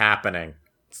actually happening.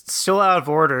 still out of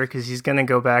order because he's going to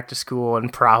go back to school in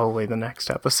probably the next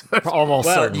episode. Almost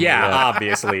Well, certainly, yeah,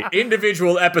 obviously.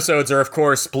 Individual episodes are, of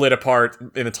course, split apart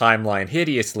in a timeline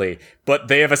hideously, but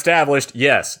they have established,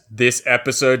 yes, this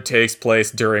episode takes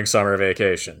place during summer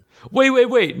vacation.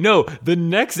 Wait. No, the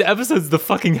next episode's the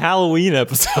fucking Halloween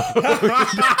episode.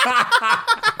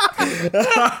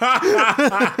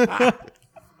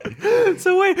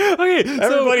 So wait, okay.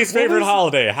 Everybody's favorite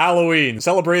holiday, Halloween,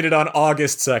 celebrated on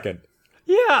August 2nd.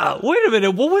 Yeah, wait a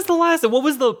minute. What was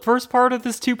the first part of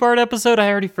this 2-part episode? I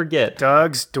already forget.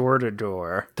 Doug's door to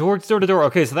door. Door to door.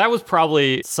 Okay, so that was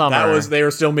probably summer. They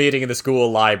were still meeting in the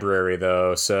school library,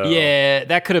 though, so... Yeah,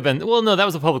 that could have been. Well, no, that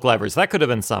was a public library, so that could have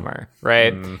been summer,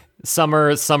 right?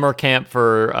 Summer camp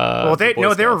for. Well, they for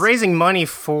Boy they were Scouts. raising money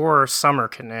for summer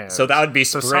canoe. So that would be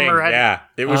spring, summer had- yeah.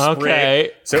 It was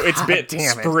Okay. spring. So it's been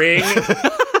damn it. spring.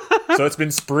 So it's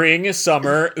been spring,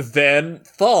 summer, then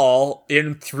fall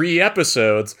in 3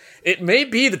 episodes. It may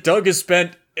be that Doug has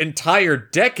spent entire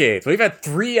decades. We've had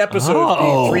 3 episodes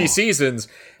being 3 seasons.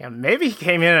 Yeah, maybe he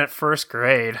came in at first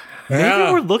grade.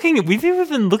 Maybe we've even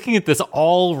been looking at this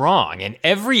all wrong, and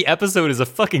every episode is a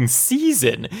fucking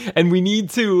season, and we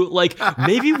need to, like,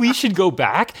 maybe we should go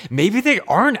back. Maybe they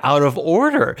aren't out of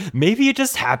order. Maybe it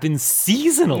just happens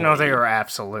seasonally. No, they are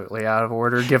absolutely out of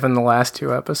order given the last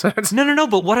 2 episodes. No,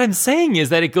 but what I'm saying is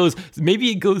that it goes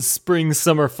spring,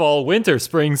 summer, fall, winter,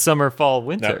 spring, summer, fall,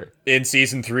 winter. In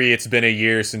season 3, it's been a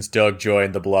year since Doug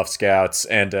joined the Bluff Scouts,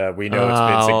 and we know it's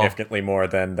been significantly more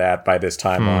than that by this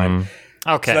timeline.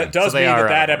 Okay. So that does they mean are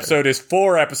that out of episode is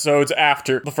 4 episodes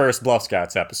after the first Bluff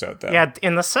Scouts episode, though. Yeah,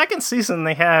 in the second season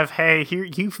they have, hey, here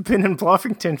you've been in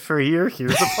Bluffington for a year,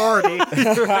 here's a party.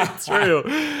 That's true.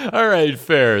 All right,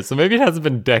 fair. So maybe it hasn't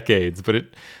been decades, but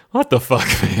what the fuck,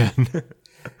 man?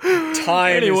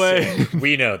 Time Anyway. is saying,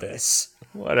 we know this.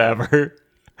 Whatever.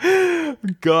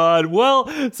 God. Well,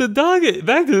 so Doug,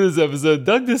 back to this episode,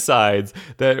 Doug decides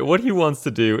that what he wants to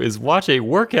do is watch a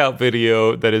workout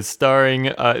video that is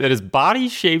that is body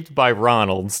shaped by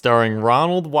Ronald, starring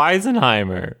Ronald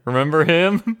Weisenheimer. Remember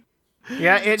him?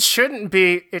 Yeah, it shouldn't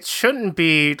be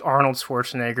Arnold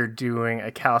Schwarzenegger doing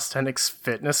a calisthenics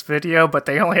fitness video, but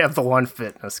they only have the one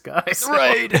fitness guy. So.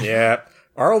 Right. Yeah.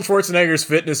 Arnold Schwarzenegger's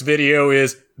fitness video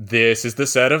is, this is the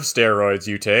set of steroids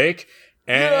you take.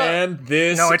 And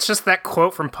this... No, it's just that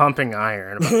quote from Pumping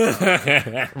Iron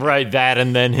Right, that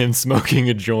and then him smoking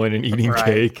a joint and eating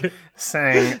Right. cake.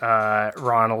 saying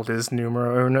Ronald is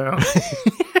numero uno.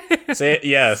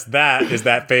 Yes, that is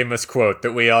that famous quote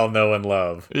that we all know and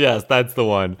love. Yes, that's the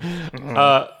one.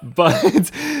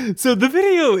 But so the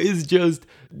video is just,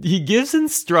 he gives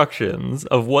instructions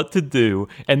of what to do,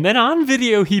 and then on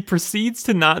video he proceeds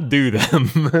to not do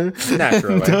them.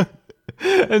 Naturally.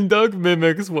 And Doug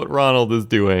mimics what Ronald is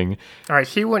doing. All right,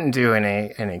 he wouldn't do any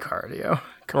cardio.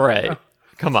 Right.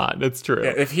 Come on, it's true.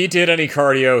 If he did any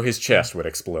cardio, his chest would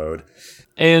explode.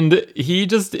 And he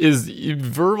just is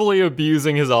verbally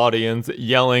abusing his audience,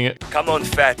 yelling, Come on,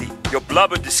 fatty. Your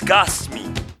blubber disgusts me.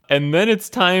 and then it's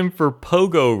time for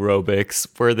pogo aerobics,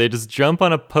 where they just jump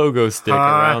on a pogo stick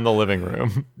around the living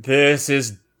room. This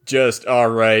is just,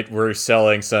 alright, we're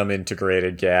selling some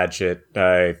integrated gadget.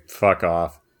 Fuck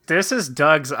off. This is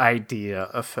Doug's idea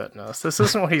of fitness. This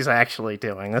isn't what he's actually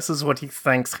doing. This is what he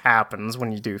thinks happens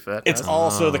when you do fitness. It's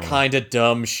also the kind of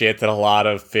dumb shit that a lot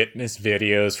of fitness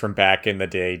videos from back in the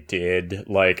day did.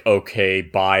 Like, okay,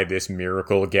 buy this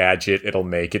miracle gadget, it'll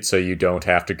make it so you don't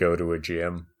have to go to a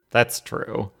gym. That's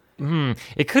true.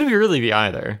 It could really be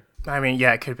either. I mean,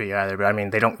 yeah, it could be either, but I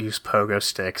mean, they don't use pogo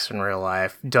sticks in real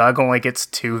life. Doug only gets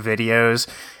 2 videos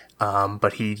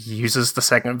but he uses the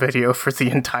second video for the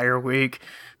entire week.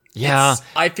 Yeah.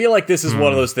 I feel like this is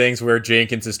one of those things where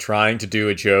Jenkins is trying to do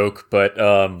a joke, but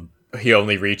he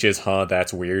only reaches,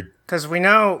 that's weird. Because we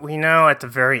know at the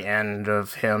very end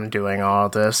of him doing all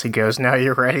this, he goes, "Now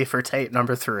you're ready for tape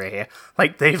number 3."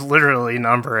 Like, they literally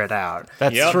number it out.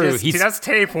 That's Yep. true. He does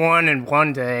tape 1 in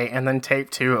one day, and then tape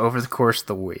 2 over the course of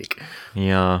the week.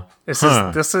 Yeah. This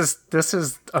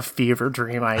is a fever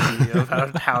dream idea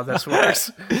of how this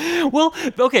works. Well,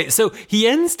 okay, so he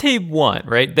ends tape 1,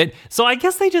 right? So I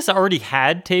guess they just already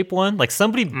had tape 1. Like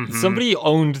somebody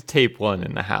owned tape 1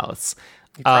 in the house.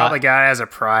 He probably got it as a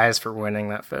prize for winning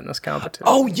that fitness competition.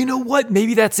 Oh, you know what?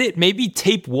 Maybe that's it. Maybe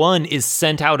tape 1 is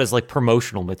sent out as like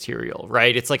promotional material,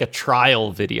 right? It's like a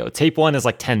trial video. Tape 1 is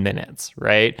like 10 minutes,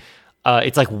 right?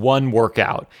 It's like one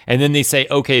workout. And then they say,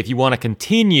 okay, if you want to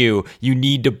continue, you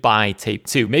need to buy tape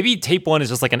 2. Maybe tape 1 is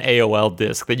just like an AOL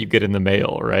disc that you get in the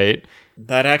mail, right?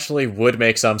 That actually would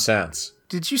make some sense.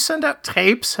 Did you send out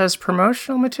tapes as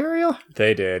promotional material?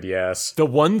 They did, yes. The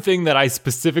one thing that I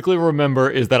specifically remember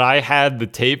is that I had the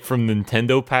tape from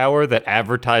Nintendo Power that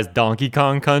advertised Donkey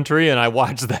Kong Country, and I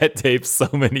watched that tape so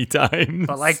many times.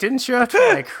 But, like, didn't you have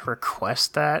to,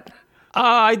 request that?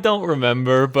 I don't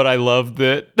remember, but I loved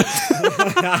it.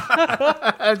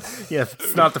 Yeah,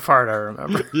 it's not the part I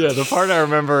remember. Yeah, the part I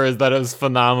remember is that it was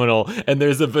phenomenal, and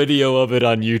there's a video of it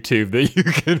on YouTube that you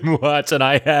can watch, and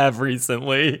I have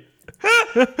recently.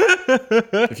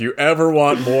 If you ever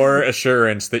want more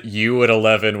assurance that you at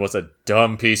 11 was a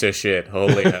dumb piece of shit,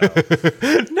 holy hell.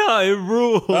 No, it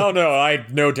ruled. Oh no, I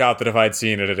no doubt that if I'd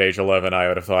seen it at age 11, I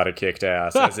would have thought it kicked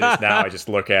ass. As is now, I just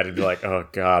look at it and be like, oh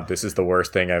god, this is the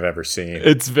worst thing I've ever seen.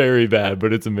 It's very bad,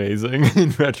 but it's amazing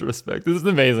in retrospect. This is an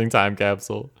amazing time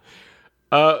capsule.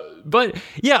 But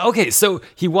yeah, okay, so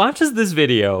he watches this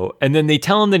video, and then they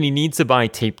tell him that he needs to buy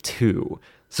tape 2.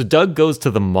 So Doug goes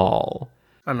to the mall.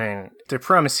 I mean, the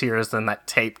premise here is then that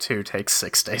tape 2 takes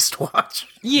 6 days to watch.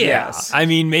 Yeah. Yes. I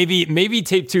mean, maybe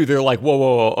tape 2, they're like,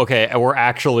 whoa, okay, we're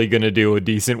actually going to do a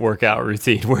decent workout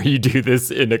routine where you do this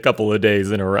in a couple of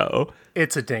days in a row.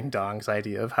 It's a ding-dong's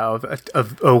idea of how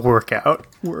a workout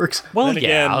works. Well, Then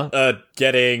again,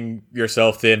 getting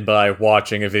yourself thin by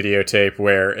watching a videotape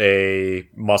where a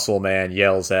muscle man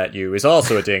yells at you is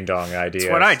also a ding-dong idea.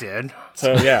 That's what I did.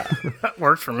 So, yeah. That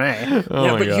worked for me. Yeah,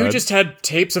 my but you God. just had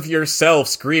tapes of yourself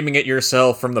screaming at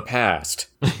yourself from the past.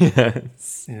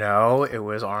 Yes. No, it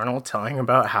was Arnold telling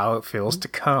about how it feels to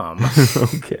come.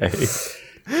 Okay.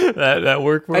 That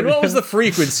worked for And you? what was the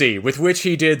frequency with which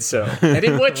he did so? And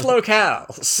in which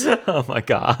locales? Oh my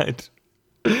god.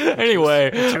 Anyway,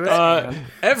 Every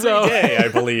day, I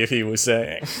believe he was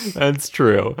saying. that's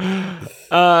true.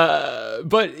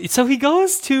 But so he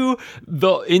goes to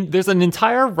there's an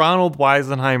entire Ronald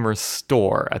Weisenheimer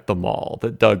store at the mall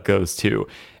that Doug goes to,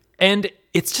 and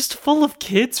it's just full of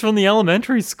kids from the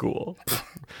elementary school.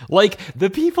 Like,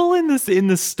 the people in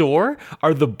the store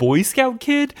are the Boy Scout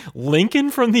kid,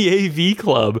 Lincoln from the AV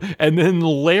club, and then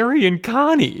Larry and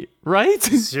Connie, right?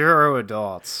 0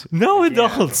 adults. No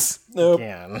adults.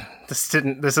 Again, this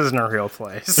isn't a real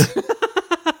place.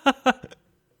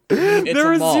 It's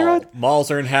There a are mall. zero-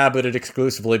 Malls are inhabited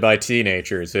exclusively by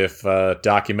teenagers, if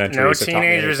documentaries No have taught me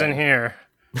teenagers in anything. here.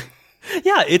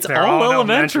 Yeah, it's They're all all in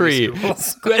elementary. elementary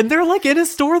schools. And they're like in a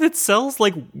store that sells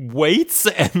like weights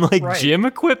and like Right. gym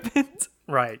equipment.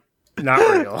 Right. Not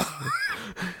real.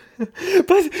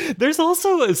 But there's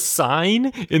also a sign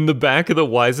in the back of the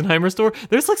Weisenheimer store.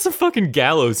 There's like some fucking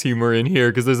gallows humor in here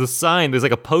because there's a sign, there's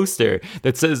like a poster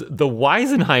that says the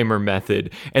Weisenheimer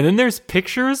method. And then there's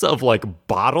pictures of like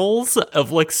bottles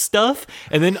of like stuff.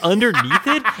 And then underneath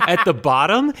it at the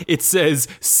bottom, it says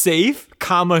safe,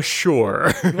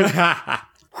 sure.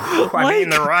 I mean,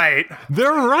 they're right.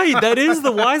 They're right. That is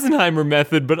the Weisenheimer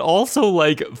method, but also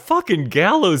like fucking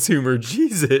gallows humor.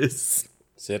 Jesus.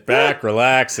 Sit back,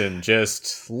 relax, and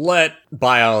just let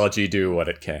biology do what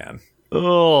it can.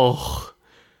 Oh.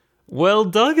 Well,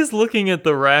 Doug is looking at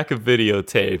the rack of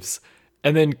videotapes,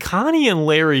 and then Connie and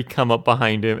Larry come up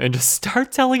behind him and just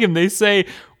start telling him, they say,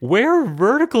 wear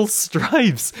vertical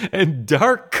stripes and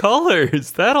dark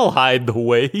colors. That'll hide the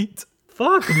weight.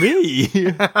 Fuck me.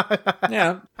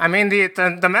 Yeah. I mean,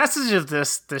 the message of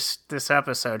this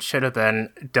episode should have been,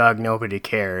 Doug, nobody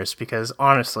cares, because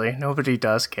honestly, nobody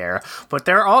does care. But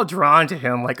they're all drawn to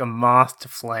him like a moth to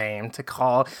flame to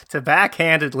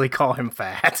backhandedly call him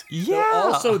fat. Yeah.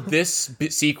 Also, this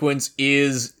sequence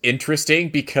is interesting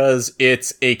because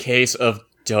it's a case of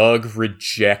Doug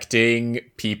rejecting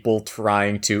people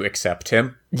trying to accept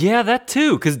him. Yeah, that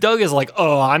too, because Doug is like,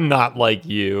 oh, I'm not like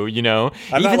you, you know?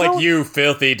 I'm Even not though- like you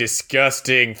filthy,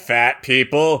 disgusting, fat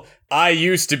people. I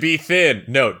used to be thin.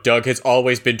 No, Doug has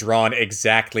always been drawn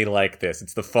exactly like this.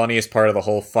 It's the funniest part of the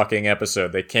whole fucking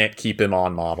episode. They can't keep him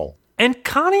on model. And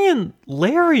Connie and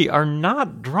Larry are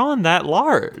not drawn that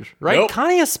large, right? Nope.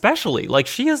 Connie especially. Like,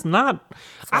 she is not...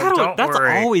 don't that's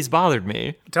worry. always bothered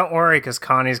me. Don't worry, because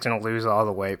Connie's going to lose all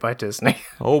the weight by Disney.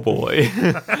 Oh, boy.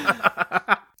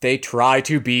 They try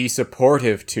to be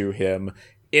supportive to him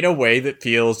in a way that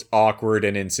feels awkward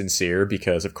and insincere,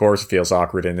 because of course it feels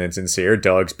awkward and insincere.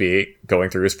 Doug's going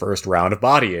through his first round of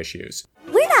body issues.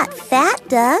 We're not fat,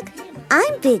 Doug.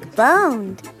 I'm big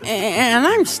boned. And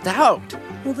I'm stout.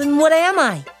 Well, then what am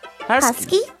I?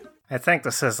 Husky? I think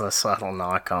this is a subtle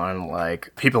knock on,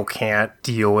 like, people can't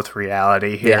deal with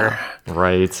reality here.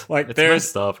 Right. Like, it's there's- nice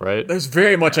stuff, right? There's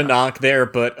very much a knock there,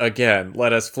 but again,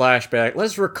 let us flashback.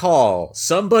 Let's recall,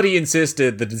 somebody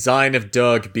insisted the design of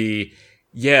Doug be,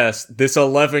 yes, this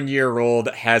 11-year-old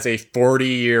has a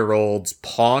 40-year-old's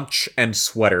paunch and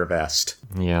sweater vest.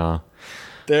 Yeah.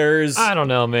 I don't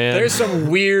know, man. There's some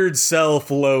weird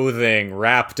self-loathing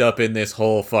wrapped up in this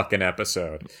whole fucking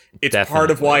episode. It's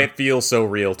part of why it feels so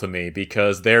real to me,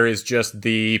 because there is just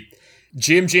the...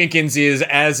 Jim Jenkins is,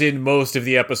 as in most of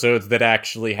the episodes that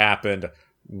actually happened,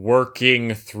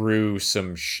 working through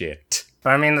some shit.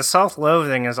 But I mean, the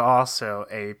self-loathing is also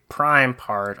a prime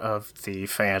part of the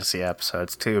fantasy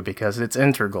episodes, too, because it's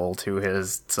integral to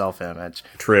his self-image.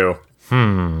 True.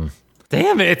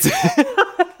 Damn it!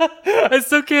 I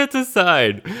still can't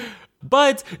decide.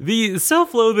 But the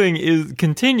self-loathing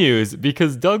continues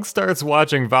because Doug starts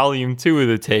watching volume 2 of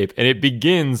the tape, and it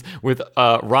begins with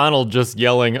Ronald just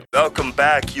yelling, Welcome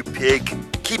back, you pig.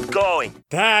 Keep going.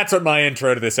 That's what my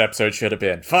intro to this episode should have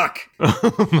been. Fuck!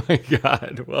 "Oh my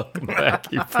god, welcome back,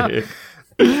 you pig."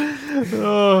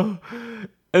 Oh.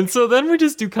 And so then we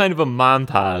just do kind of a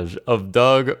montage of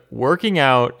Doug working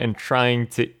out and trying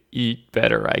to eat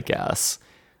better, I guess.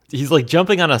 He's like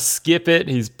jumping on a skip it.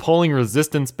 He's pulling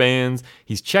resistance bands.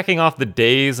 He's checking off the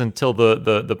days until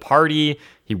the party.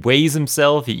 He weighs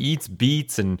himself. He eats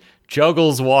beets and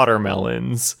juggles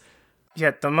watermelons.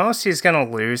 Yet the most he's going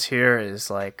to lose here is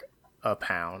like a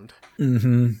pound.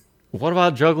 What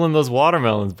about juggling those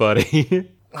watermelons, buddy?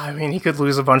 I mean, he could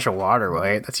lose a bunch of water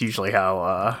weight. That's usually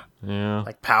how Yeah.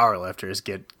 like power lifters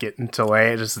get into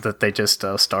weight, is that they just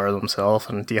starve themselves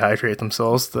and dehydrate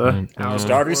themselves.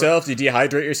 Starve yourself, you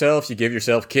dehydrate yourself, you give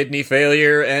yourself kidney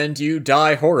failure, and you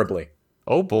die horribly.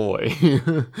 Oh boy.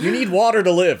 You need water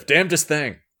to live, damnedest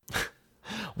thing.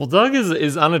 Well, Doug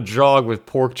is on a jog with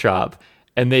Pork Chop,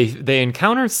 and they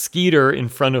encounter Skeeter in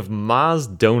front of Ma's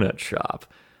Donut Shop.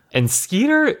 And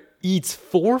Skeeter eats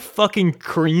 4 fucking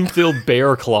cream-filled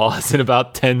bear claws in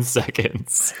about 10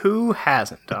 seconds. Who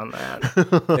hasn't done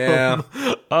that?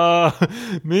 Yeah.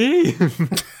 Me?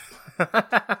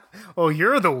 Oh,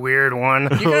 you're the weird one.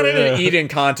 You got in an eating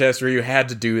contest where you had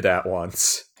to do that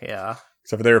once. Yeah.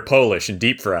 Except for they were Polish and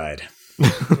deep fried.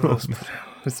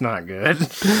 It's not good.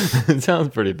 It sounds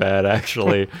pretty bad,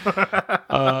 actually.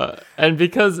 And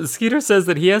because Skeeter says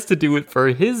that he has to do it for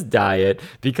his diet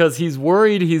because he's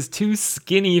worried he's too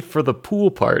skinny for the pool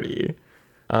party.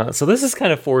 So this is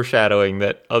kind of foreshadowing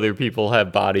that other people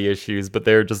have body issues, but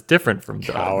they're just different from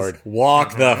Doug's. Coward.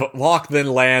 Walk the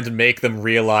land and make them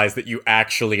realize that you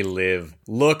actually live.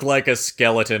 Look like a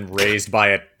skeleton raised by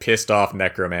a pissed off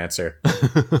necromancer.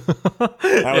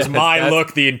 That was my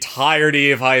look the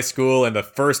entirety of high school and the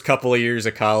first couple of years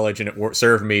of college, and it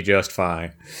served me just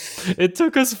fine. It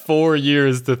took us 4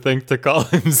 years to think to call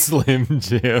him Slim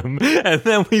Jim, and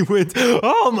then we went,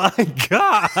 "Oh my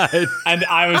god!"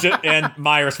 And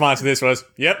my response to this was,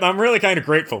 "Yep, I'm really kind of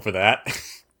grateful for that."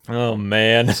 Oh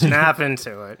man. Snap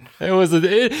into it.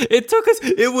 It took us.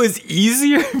 It was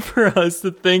easier for us to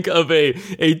think of a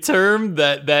term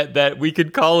that we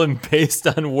could call him based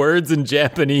on words in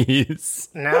Japanese.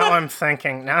 Now I'm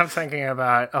thinking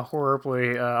about a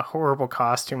horrible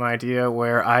costume idea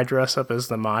where I dress up as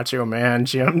the Macho Man,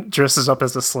 Jim dresses up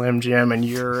as the Slim Jim, and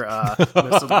you're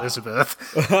Miss Elizabeth.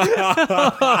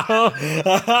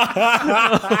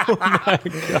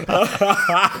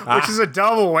 Which is a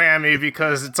double whammy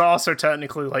because it's also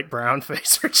technically like brown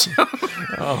face for Jim.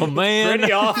 Oh man.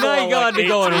 Pretty awful. Now you got to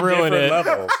go and 18 ruin it. different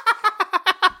levels.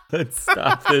 Let's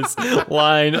stop this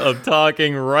line of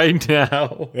talking right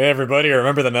now. Hey, everybody,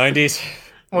 remember the 90s?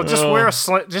 Well, just wear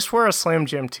a Slim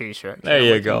Jim T-shirt. There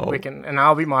you go. We can, and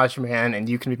I'll be Macho Man, and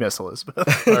you can be Miss Elizabeth.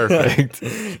 Perfect.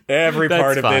 Every That's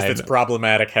part of this fine. that's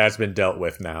problematic has been dealt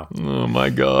with now. Oh my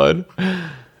god.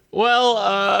 Well,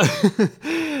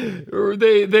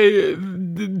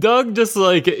 Doug just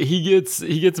like he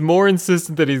gets more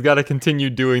insistent that he's got to continue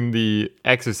doing the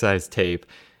exercise tape,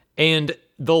 and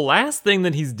the last thing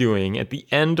that he's doing at the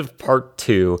end of part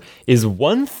 2 is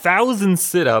 1,000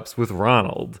 sit-ups with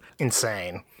Ronald.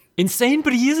 Insane,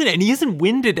 but he isn't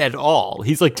winded at all.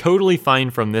 He's like totally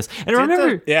fine from this. And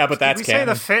remember, yeah, but that's did we say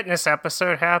the fitness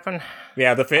episode happened?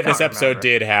 Yeah, the fitness episode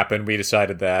did happen. We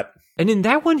decided that. And in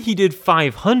that one, he did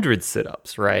 500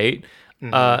 sit-ups, right?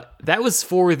 That was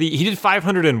he did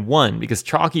 501 because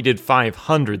Chalky did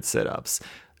 500 sit-ups.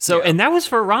 So, and that was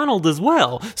for Ronald as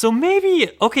well. So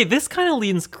maybe, okay, this kind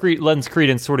of lends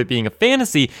credence sort of being a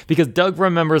fantasy because Doug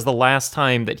remembers the last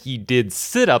time that he did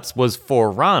sit-ups was for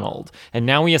Ronald. And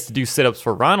now he has to do sit-ups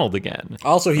for Ronald again.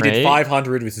 Also, he did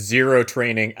 500 with 0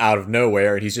 training out of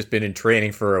nowhere, and he's just been in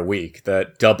training for a week.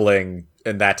 That doubling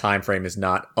in that time frame is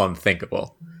not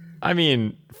unthinkable. I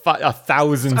mean,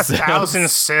 1,000 sit-ups. 1,000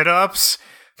 sit-ups?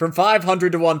 From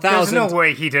 500 to 1,000. There's no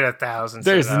way he did 1,000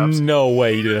 There's sit-ups. no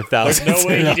way he did 1,000 There's no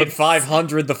way he did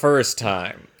 500 the first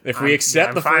time. If we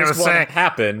accept the first one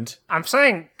happened. I'm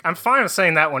fine with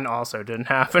saying that one also didn't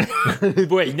happen.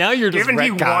 Wait, now you're just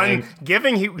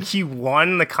Given he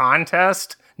won the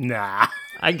contest? Nah.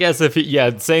 I guess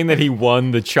saying that he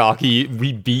won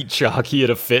we beat Chalky at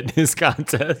a fitness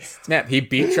contest. Yeah, he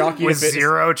beat Chalky with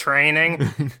 0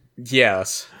 training.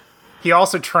 Yes. He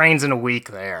also trains in a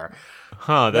week there.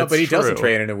 Huh, that's but he true. doesn't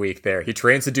train in a week there. He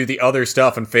trains to do the other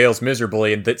stuff and fails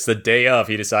miserably, and it's the day of.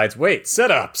 He decides, wait,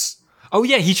 sit-ups. Oh,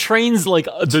 yeah, he trains, like,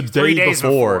 the day 3 days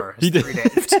before. He did. 3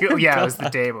 days. Yeah, it was the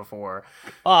day before.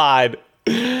 Odd.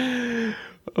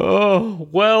 Oh,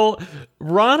 well,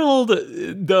 Ronald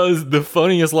does the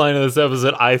funniest line of this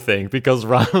episode, I think, because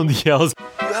Ronald yells,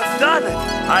 You have done it!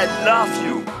 I love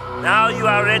you! Now you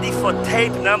are ready for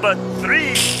tape number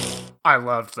 3! I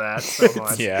loved that so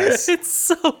much. Yes. It's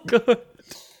so good.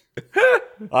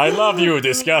 I love you,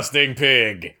 disgusting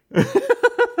pig.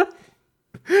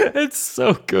 It's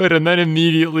so good. And then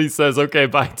immediately says, okay,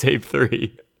 bye, tape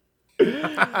 3.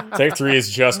 Tape 3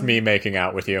 is just me making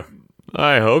out with you.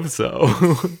 I hope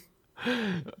so.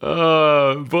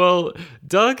 Well,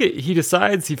 Doug, he's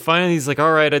like,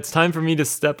 all right, it's time for me to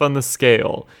step on the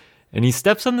scale. And he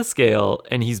steps on the scale,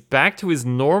 and he's back to his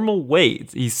normal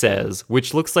weight, he says,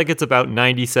 which looks like it's about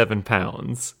 97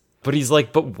 pounds. But he's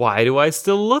like, but why do I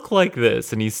still look like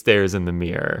this? And he stares in the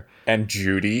mirror. And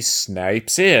Judy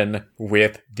snipes in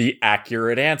with the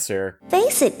accurate answer.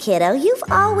 Face it, kiddo, you've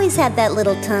always had that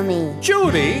little tummy.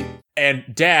 Judy! And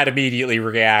Dad immediately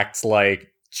reacts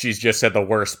like she's just said the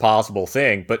worst possible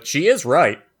thing, but she is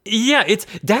right. Yeah,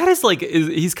 Dad is like,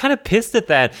 he's kind of pissed at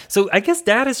that. So I guess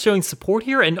Dad is showing support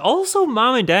here, and also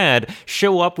Mom and Dad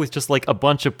show up with just like a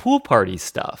bunch of pool party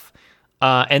stuff.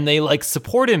 And they like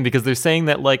support him because they're saying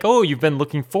that like, oh, you've been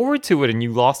looking forward to it and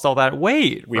you lost all that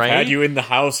weight, We've had you in the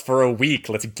house for a week.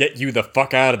 Let's get you the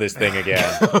fuck out of this thing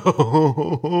again.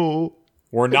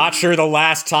 We're not sure the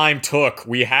last time took.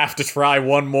 We have to try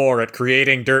one more at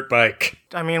creating Dirt Bike.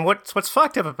 I mean, what's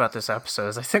fucked up about this episode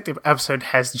is I think the episode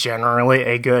has generally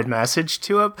a good message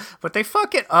to it, but they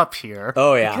fuck it up here.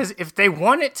 Oh, yeah. Because if they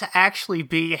want it to actually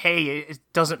be, hey, it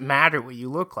doesn't matter what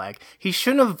you look like, he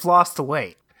shouldn't have lost the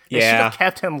weight. They should have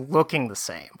kept him looking the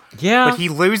same. Yeah. But he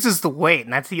loses the weight,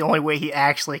 and that's the only way he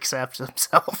actually accepts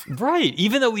himself. Right.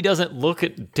 Even though he doesn't look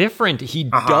different, he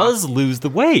does lose the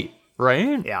weight,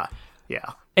 right? Yeah.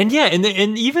 And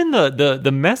and even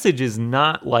the message is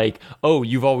not like, oh,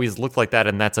 you've always looked like that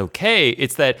and that's okay.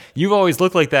 It's that you've always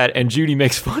looked like that and Judy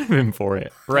makes fun of him for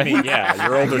it, right? I mean, yeah,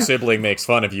 your older sibling makes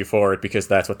fun of you for it because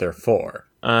that's what they're for.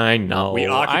 I know. We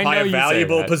occupy a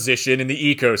valuable position in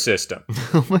the ecosystem.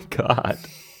 Oh my God.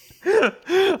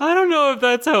 I don't know if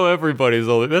that's how everybody's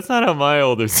older. That's not how my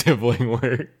older sibling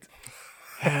worked.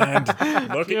 And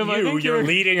look at you, you're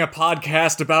leading a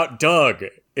podcast about Doug.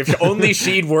 If only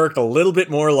she'd worked a little bit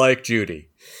more like Judy.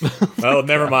 Well,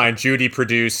 never mind. Judy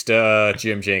produced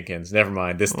Jim Jenkins. Never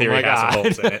mind. This theory has some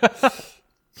holes in it.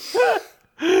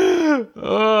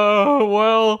 Oh,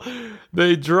 well,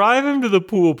 they drive him to the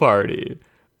pool party.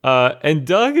 And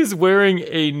Doug is wearing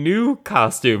a new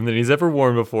costume that he's ever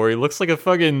worn before. He looks like a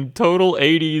fucking total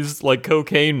 80s, like,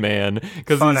 cocaine man.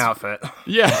 Fun outfit.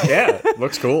 Yeah,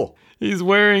 looks cool. He's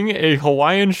wearing a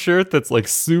Hawaiian shirt that's like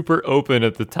super open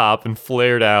at the top and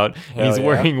flared out. And he's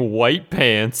wearing white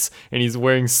pants and he's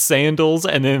wearing sandals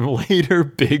and then later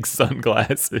big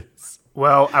sunglasses.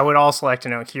 Well, I would also like to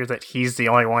note here that he's the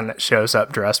only one that shows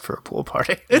up dressed for a pool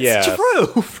party. It's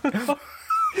true.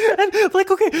 And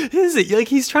like, okay,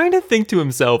 he's trying to think to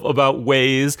himself about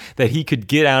ways that he could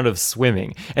get out of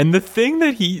swimming. And the thing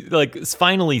that he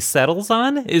finally settles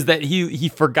on is that he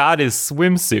forgot his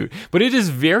swimsuit. But it is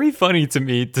very funny to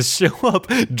me to show up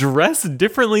dressed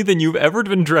differently than you've ever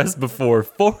been dressed before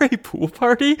for a pool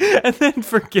party and then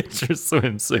forget your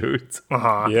swimsuit.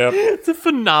 Uh-huh. Yep. It's a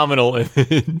phenomenal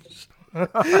image.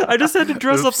 I just had to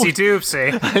dress up like,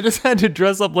 doopsie. I just had to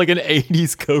dress up like an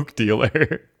 80s Coke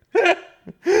dealer.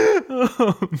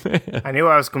 Oh, man. I knew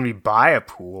I was going to be by a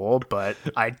pool, but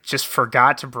I just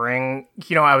forgot to bring,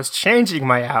 I was changing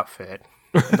my outfit.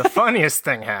 And the funniest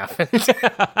thing happened.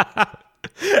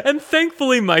 And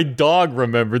thankfully my dog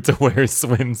remembered to wear a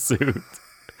swimsuit.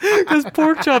 Because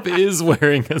Porkchop is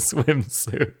wearing a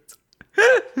swimsuit.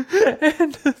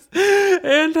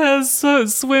 and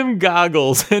has swim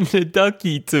goggles and a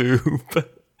ducky tube.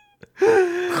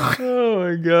 Oh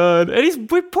my god. And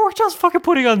Porkchop's fucking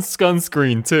putting on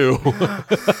sunscreen too.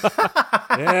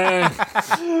 Yeah.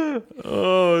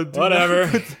 Oh,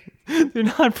 Whatever. Do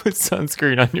not put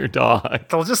sunscreen on your dog.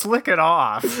 They'll just lick it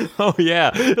off. Oh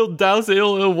yeah. He'll douse it,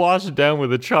 he'll wash it down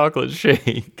with a chocolate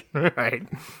shake. Right.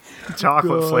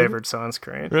 Chocolate flavored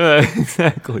sunscreen. Right,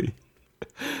 exactly.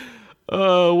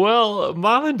 Well,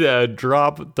 Mom and Dad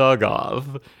drop Doug off,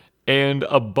 and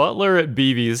a butler at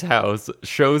BB's house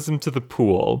shows him to the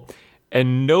pool,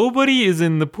 and nobody is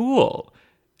in the pool.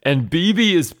 And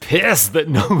BB is pissed that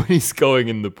nobody's going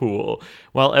in the pool,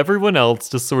 while everyone else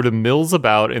just sort of mills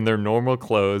about in their normal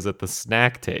clothes at the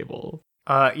snack table.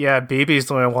 Yeah, BB's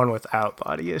the only one without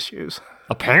body issues.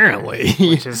 Apparently.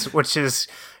 Which is,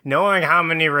 knowing how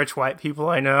many rich white people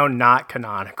I know, not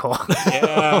canonical.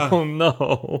 Yeah. Oh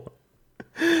no.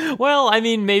 Well, I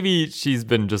mean, maybe she's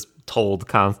been just told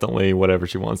constantly whatever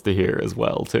she wants to hear as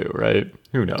well, too, right?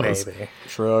 Who knows? Maybe.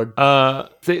 Shrug.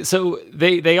 So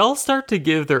they all start to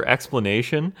give their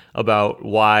explanation about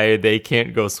why they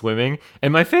can't go swimming.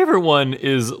 And my favorite one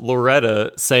is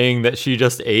Loretta saying that she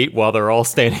just ate while they're all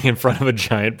standing in front of a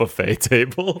giant buffet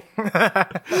table.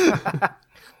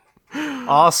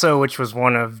 Also, which was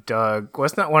wasn't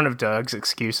that one of Doug's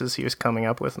excuses he was coming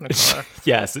up with in the car?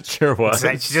 Yes, it sure was.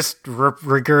 It's just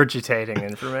regurgitating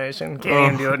information.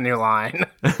 Can't do a new line.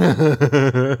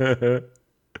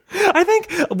 I think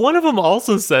one of them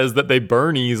also says that they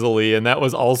burn easily, and that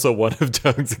was also one of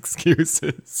Doug's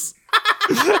excuses.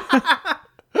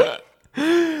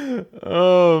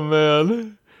 Oh,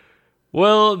 man.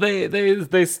 Well,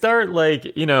 they start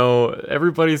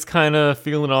everybody's kind of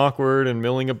feeling awkward and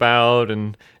milling about,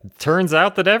 and it turns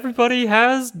out that everybody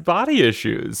has body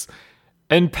issues.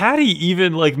 And Patty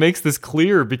even makes this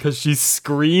clear because she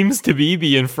screams to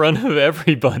BB in front of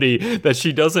everybody that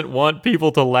she doesn't want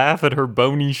people to laugh at her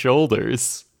bony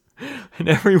shoulders. And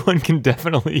everyone can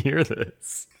definitely hear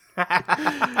this.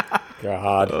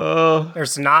 God.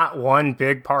 There's not one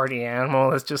big party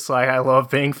animal that's just like, I love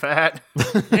being fat.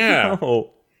 Yeah.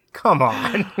 Oh. Come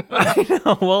on. I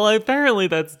know. Well, apparently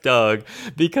that's Doug,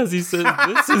 because he says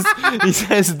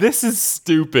this is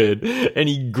stupid, and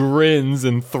he grins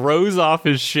and throws off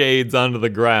his shades onto the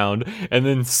ground and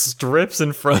then strips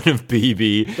in front of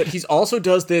BB. But he also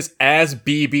does this as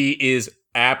BB is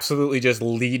absolutely just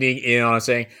leaning in on it,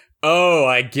 saying, "Oh,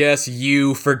 I guess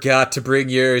you forgot to bring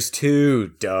yours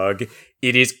too, Doug."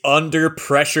 It is under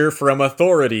pressure from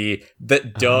authority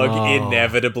that Doug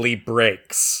inevitably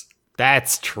breaks.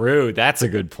 That's true. That's a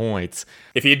good point.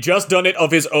 If he had just done it of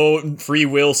his own free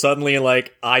will suddenly, and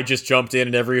I just jumped in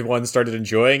and everyone started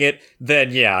enjoying it,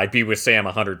 then yeah, I'd be with Sam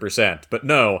 100%. But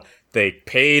no, they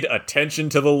paid attention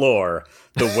to the lore.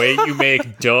 The way you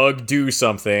make Doug do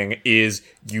something is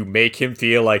you make him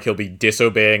feel like he'll be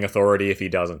disobeying authority if he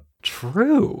doesn't.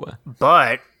 True.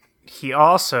 But he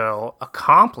also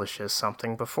accomplishes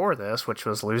something before this, which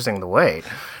was losing the weight.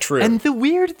 True. And the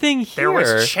weird thing here... There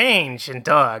was change in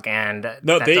Doug, and...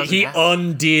 No, he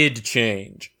undid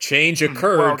change. Change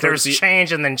occurred. Well, there's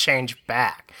change and then change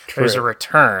back. True. There's a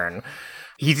return.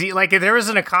 There was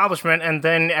an accomplishment, and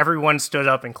then everyone stood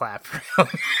up and clapped for him.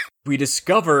 We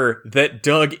discover that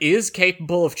Doug is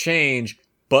capable of change,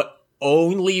 but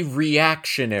only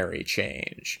reactionary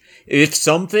change. If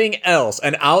something else,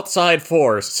 an outside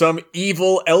force, some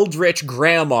evil eldritch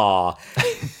grandma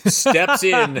steps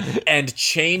in and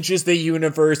changes the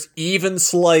universe even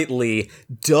slightly,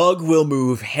 Doug will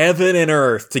move heaven and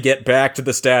earth to get back to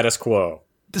the status quo.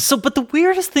 But the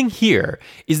weirdest thing here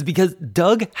is because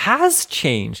Doug has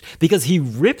changed, because he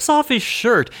rips off his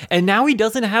shirt and now he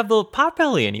doesn't have the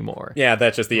potbelly anymore. Yeah,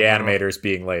 that's just the animators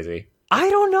being lazy. I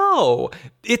don't know.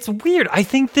 It's weird. I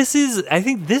think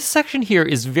this section here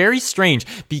is very strange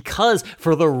because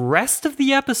for the rest of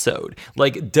the episode,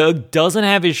 like Doug doesn't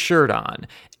have his shirt on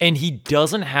and he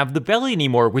doesn't have the belly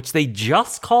anymore, which they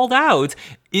just called out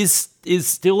is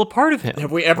still a part of him.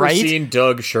 Have we ever seen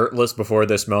Doug shirtless before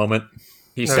this moment?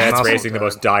 He starts raising the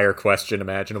most dire question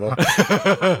imaginable.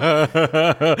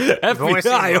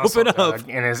 FBI, open up.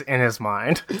 In his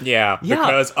mind. Yeah,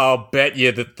 because I'll bet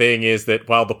you the thing is that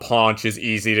while the paunch is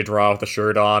easy to draw with the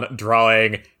shirt on,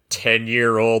 drawing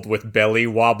 10-year-old with belly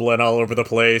wobbling all over the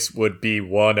place would be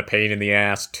 1, a pain in the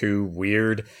ass, 2,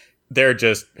 weird. They're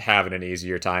just having an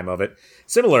easier time of it.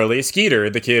 Similarly, Skeeter,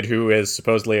 the kid who is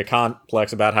supposedly a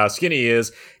complex about how skinny he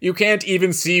is, you can't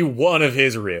even see one of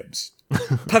his ribs.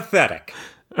 Pathetic.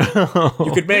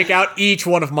 You could make out each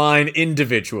one of mine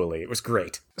individually. It was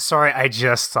great. Sorry, I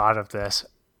just thought of this.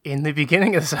 In the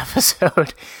beginning of this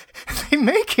episode, they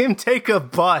make him take a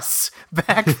bus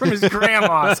back from his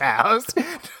grandma's house.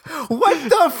 What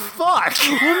the fuck?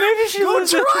 Well, maybe she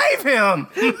drive him.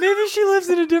 Maybe she lives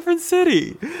in a different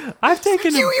city.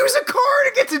 You use a car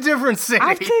to get to different cities.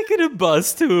 I've taken a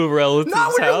bus to a relative's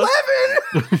house. Not when you're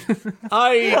 11.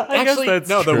 I guess that's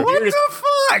true. The weirdest, what the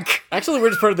fuck? Actually, the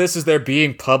weirdest part of this is there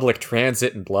being public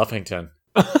transit in Bluffington.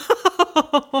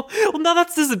 Well, no,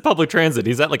 this isn't public transit.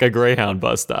 He's at like a Greyhound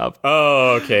bus stop.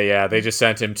 Oh, okay, yeah. They just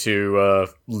sent him to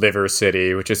Liver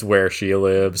City, which is where she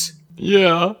lives.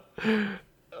 Yeah.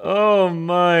 Oh,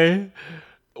 my.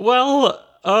 Well,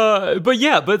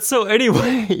 but so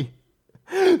anyway,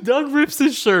 Doug rips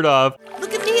his shirt off.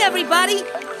 Look at me, everybody.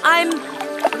 I'm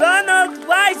Ronald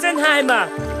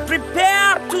Weisenheimer.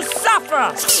 Prepare to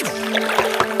suffer.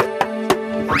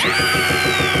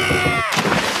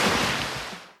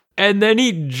 And then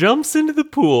he jumps into the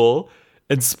pool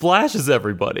and splashes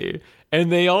everybody.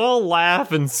 And they all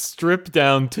laugh and strip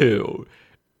down too.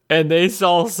 And they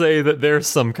all say that there's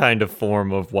some kind of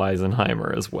form of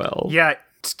Weisenheimer as well. Yeah,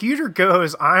 Scooter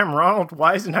goes, I'm Ronald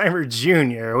Weisenheimer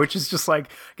Jr., which is just like, I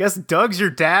guess Doug's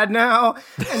your dad now.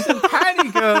 And then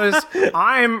Patty goes,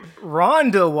 I'm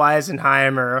Rhonda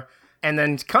Weisenheimer. And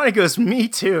then Connie goes, me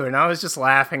too. And I was just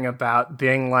laughing about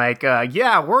being like,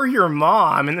 yeah, we're your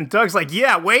mom. And then Doug's like,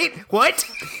 yeah, wait, what?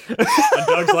 And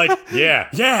Doug's like, yeah.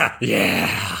 Wait.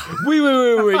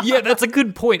 Yeah, that's a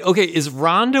good point. Okay, is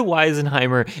Rhonda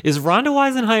Weisenheimer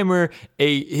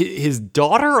his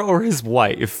daughter or his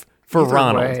wife? For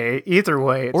Ronald. Either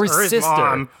way. Or his sister.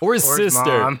 Mom. Or his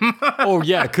sister. Oh,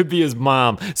 yeah, it could be his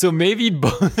mom. So maybe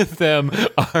both of them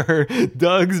are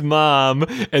Doug's mom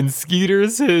and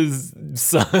Skeeter's his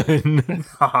son.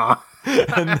 Uh-huh.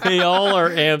 And they all are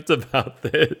amped about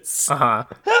this. Uh-huh.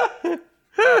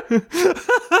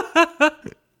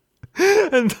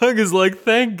 And Doug is like,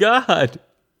 thank God.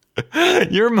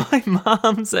 You're my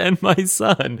mom's and my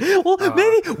son. Well,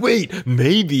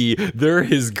 maybe they're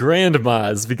his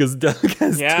grandmas because Doug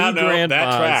has two grandmas.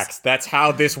 That tracks. That's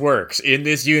how this works. In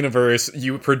this universe,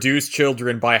 you produce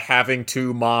children by having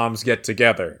two moms get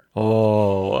together.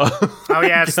 Oh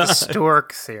yeah, it's the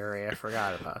stork theory. I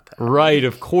forgot about that. Right,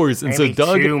 of course. And maybe so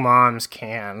Doug, two moms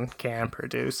can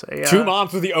produce a two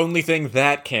moms are the only thing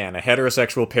that can. A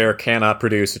heterosexual pair cannot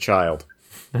produce a child.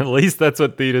 At least that's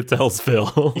what Theta tells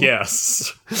Phil.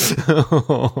 Yes.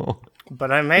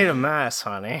 But I made a mess,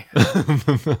 honey.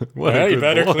 Well, you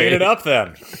better clean it up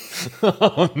then.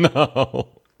 Oh, no.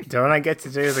 Don't I get to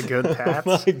do the good pats?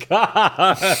 Oh, my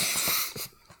God.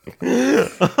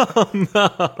 Oh,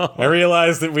 no. I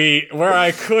realized that where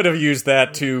I could have used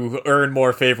that to earn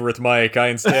more favor with Mike, I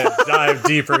instead dived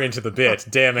deeper into the bit,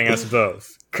 damning us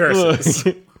both. Curses.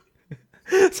 Look.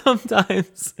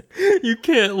 Sometimes you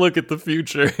can't look at the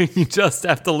future. You just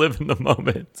have to live in the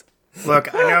moment.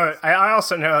 Look, I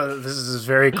also know that this is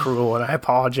very cruel, and I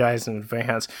apologize in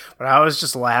advance, but I was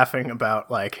just laughing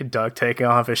about, like, Doug taking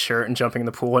off his shirt and jumping in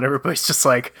the pool, and everybody's just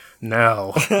like,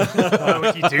 no. Why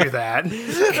would you do that?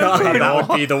 God, that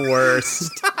would be the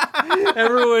worst.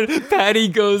 Everyone, Patty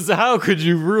goes, how could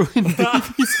you ruin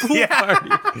baby's pool party?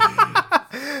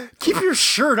 Keep your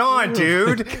shirt on,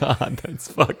 dude. God, that's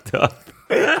fucked up.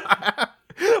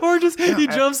 Or just he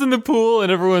jumps in the pool and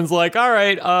everyone's like, all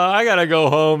right, I gotta go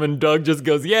home, and Doug just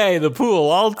goes, yay, the pool,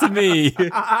 all to me.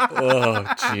 Oh,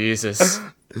 Jesus.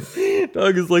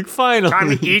 Doug is like, finally.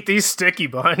 Time to eat these sticky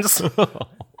buns.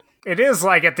 It is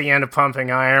like at the end of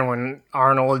Pumping Iron when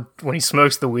Arnold, when he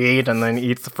smokes the weed and then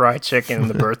eats the fried chicken and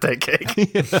the birthday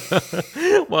cake.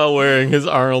 Yeah. While wearing his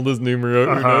Arnold is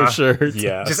numero uno shirt.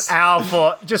 Yes.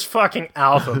 Just fucking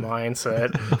alpha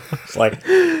mindset. It's like,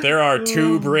 there are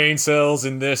two brain cells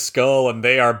in this skull and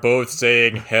they are both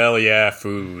saying, hell yeah,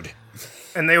 food.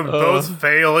 And they would both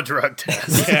fail a drug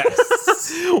test.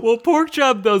 Yes. Well,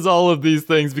 Porkchop does all of these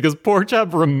things because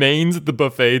Porkchop remains at the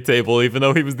buffet table, even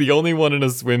though he was the only one in a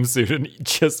swimsuit, and he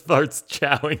just starts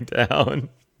chowing down.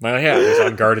 Well, yeah, it was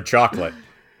unguarded chocolate.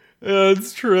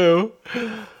 It's true.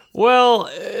 Well,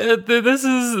 this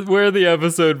is where the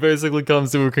episode basically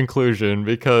comes to a conclusion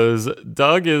because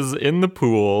Doug is in the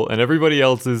pool and everybody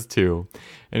else is too.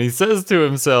 And he says to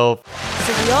himself,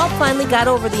 So we all finally got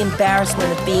over the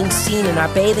embarrassment of being seen in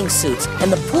our bathing suits, and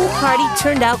the pool party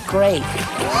turned out great.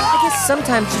 I guess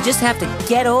sometimes you just have to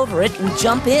get over it and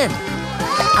jump in.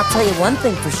 I'll tell you one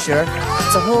thing for sure,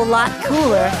 it's a whole lot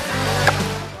cooler.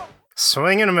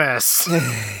 Swing and a miss.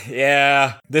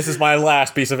 Yeah, this is my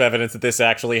last piece of evidence that this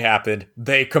actually happened.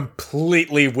 They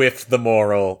completely whiffed the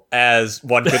moral, as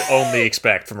one could only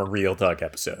expect from a real Doug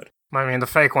episode. I mean, the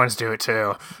fake ones do it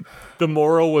too. the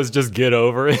moral was just get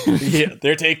over it. Yeah,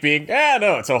 their take being,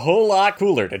 no, it's a whole lot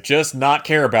cooler to just not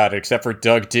care about it, except for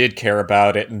Doug did care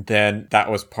about it, and then that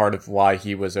was part of why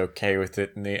he was okay with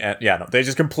it in the end. Yeah, no, they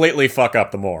just completely fuck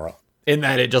up the moral. In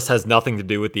that it just has nothing to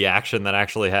do with the action that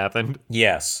actually happened.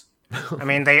 Yes. I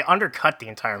mean, they undercut the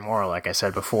entire moral, like I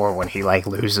said before, when he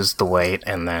loses the weight,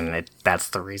 and then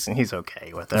that's the reason he's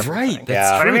okay with everything. Right, that's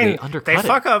Yeah. true. But I mean,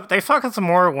 undercut they fuck up the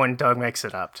moral when Doug makes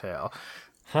it up too.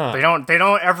 Huh. They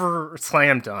don't ever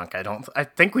slam dunk. I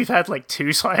think we've had like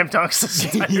 2 slam dunks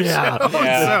this entire Yeah. show.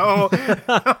 Yeah.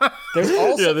 So There's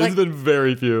also, Yeah, there's been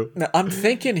very few. now, I'm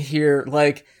thinking here,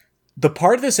 the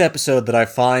part of this episode that I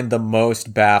find the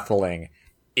most baffling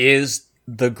is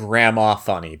the grandma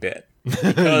funny bit.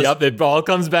 Yep, it all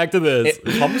comes back to this.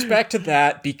 It comes back to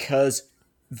that because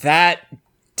that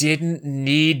didn't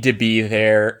need to be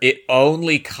there. It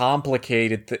only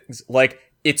complicated things.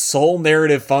 Its sole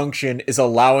narrative function is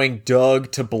allowing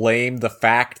Doug to blame the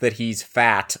fact that he's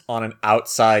fat on an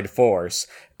outside force,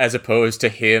 as opposed to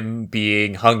him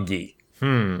being hungry.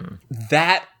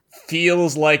 That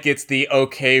feels like it's the,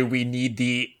 we need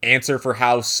the answer for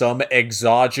how some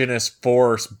exogenous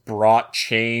force brought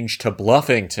change to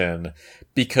Bluffington,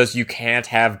 because you can't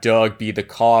have Doug be the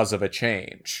cause of a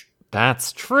change.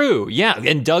 That's true. Yeah,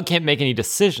 and Doug can't make any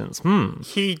decisions.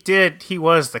 he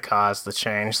was the cause of the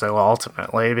change, though,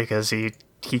 ultimately, because he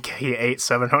ate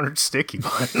 700 sticky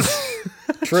buns.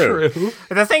 True.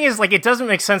 The thing is, it doesn't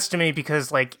make sense to me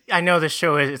because, I know this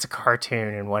show it's a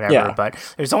cartoon and whatever, Yeah. but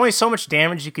there's only so much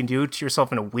damage you can do to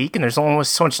yourself in a week, and there's only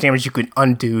so much damage you can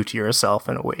undo to yourself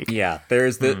in a week. Yeah,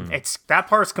 there's the... That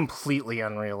part's completely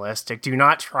unrealistic. Do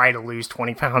not try to lose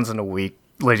 20 pounds in a week,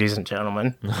 ladies and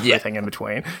gentlemen. Everything in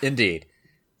between. Indeed.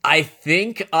 I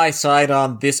think I side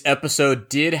on this episode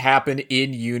did happen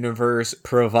in universe,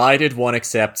 provided one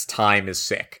accepts time is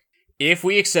sick. If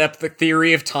we accept the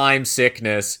theory of time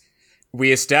sickness,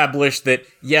 we establish that,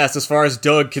 yes, as far as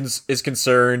Doug is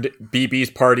concerned, BB's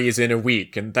party is in a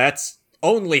week, and that's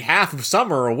only half of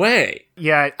summer away.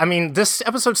 Yeah, I mean, this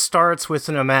episode starts with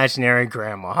an imaginary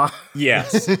grandma.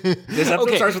 Yes. This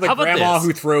episode starts with how a about grandma this?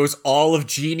 who throws all of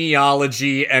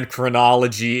genealogy and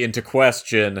chronology into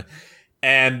question,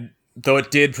 and though it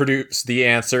did produce the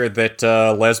answer that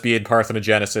lesbian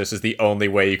parthenogenesis is the only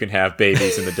way you can have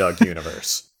babies in the Doug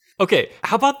universe. Okay,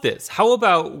 how about this? How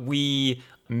about we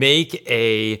make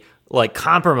a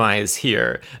compromise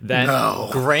here that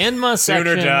grandma Sooner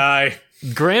section die.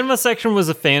 grandma section was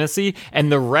a fantasy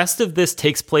and the rest of this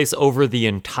takes place over the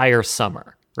entire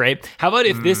summer, right? How about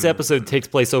if this episode takes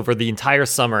place over the entire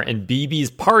summer and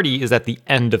BB's party is at the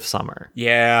end of summer?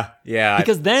 Yeah.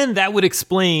 Because then that would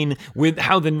explain with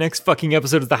how the next fucking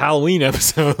episode is the Halloween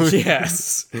episode.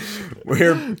 Yes.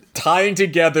 We're tying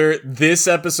together this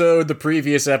episode, the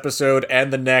previous episode,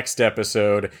 and the next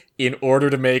episode in order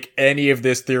to make any of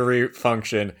this theory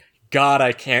function. God,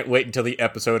 I can't wait until the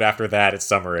episode after that it's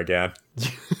summer again.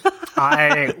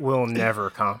 I will never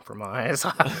compromise.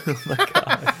 Oh my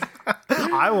God.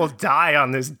 I will die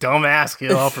on this dumbass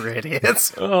hill for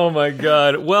idiots. Oh my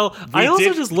god. Well, I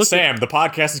also just looked Sam, the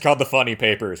podcast is called The Funny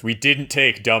Papers. We didn't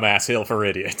take Dumbass Hill for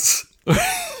Idiots.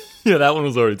 Yeah, that one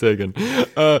was already taken.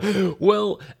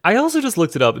 Well, I also just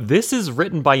looked it up. This is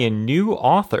written by a new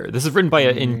author. This is written by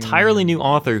an entirely new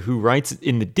author who writes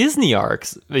in the Disney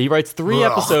arcs. He writes 3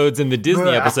 episodes in the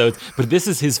Disney episodes, but this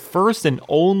is his first and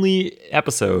only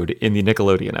episode in the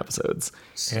Nickelodeon episodes.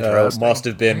 Must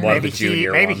have been one of the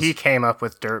junior Maybe ones. he came up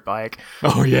with Dirt Bike.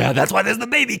 Oh yeah, that's why there's the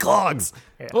baby clogs.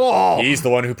 Oh, He's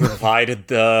the one who provided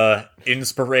the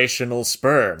inspirational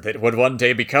sperm that would one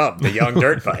day become the young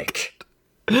dirt bike.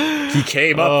 He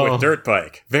came up with Dirt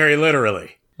Bike, very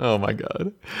literally. oh my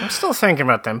god. I'm still thinking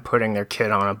about them putting their kid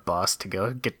on a bus to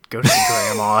go to see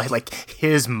grandma.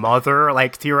 His mother,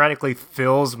 theoretically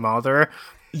Phil's mother.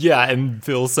 Yeah, and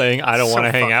Phil saying, "I don't want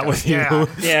to hang out with you." Yeah.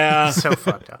 Yeah. So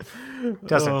fucked up.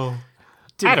 Doesn't. I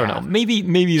didn't don't know. happen. Maybe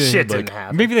they Shit had, didn't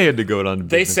happen. maybe they had to go on. A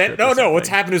They business sent trip or no. What's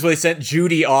something. happened is they sent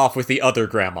Judy off with the other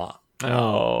grandma.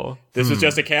 Oh, This was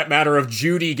just a matter of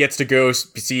Judy gets to go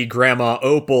see Grandma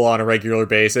Opal on a regular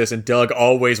basis, and Doug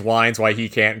always whines why he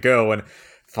can't go. And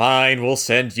fine, we'll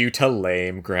send you to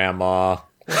lame Grandma.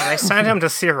 Yeah, I sent him to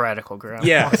theoretical grandma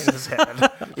Yeah. in his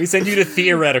head. We send you to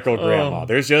theoretical Grandma.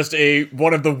 There's just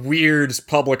one of the weird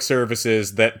public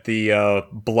services that the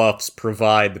Bluffs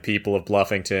provide the people of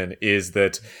Bluffington is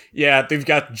that, yeah, they've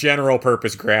got general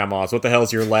purpose grandmas. What the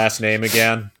hell's your last name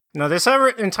again? No, this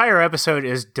entire episode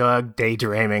is Doug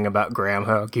daydreaming about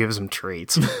Grandma who gives him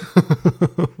treats.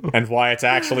 And why it's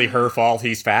actually her fault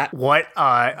he's fat? What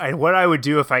I would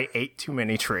do if I ate too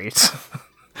many treats.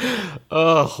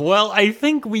 Well, I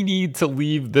think we need to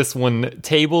leave this one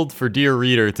tabled for Dear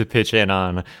Reader to pitch in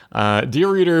on. Dear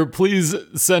Reader, please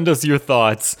send us your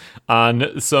thoughts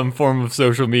on some form of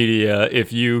social media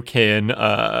if you can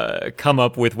come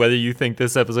up with whether you think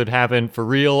this episode happened for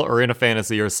real or in a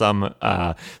fantasy or some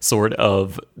sort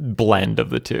of blend of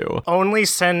the two. Only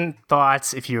send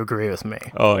thoughts if you agree with me.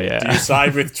 Oh, yeah. Do you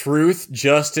side with truth,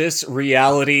 justice,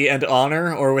 reality, and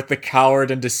honor, or with the coward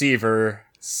and deceiver,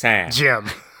 Sam? Jim.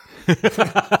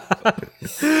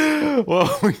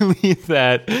 Well, we leave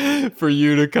that for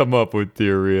you to come up with,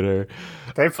 Dear Reader.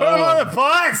 They put him on the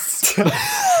bus! What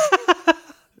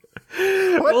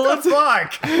the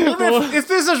fuck? If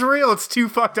this is real, it's too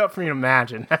fucked up for me to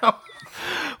imagine now.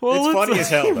 Well, It's funny as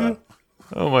hell, though.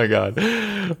 Oh my god.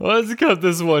 Well, let's cut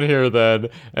this one here then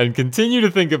and continue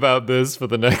to think about this for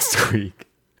the next week.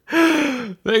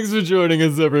 Thanks for joining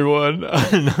us, everyone, on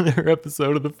another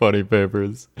episode of the Funny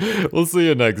Papers. We'll see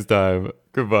you next time.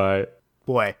 Goodbye.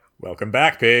 Boy, Welcome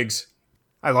back, pigs.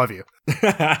 I love you.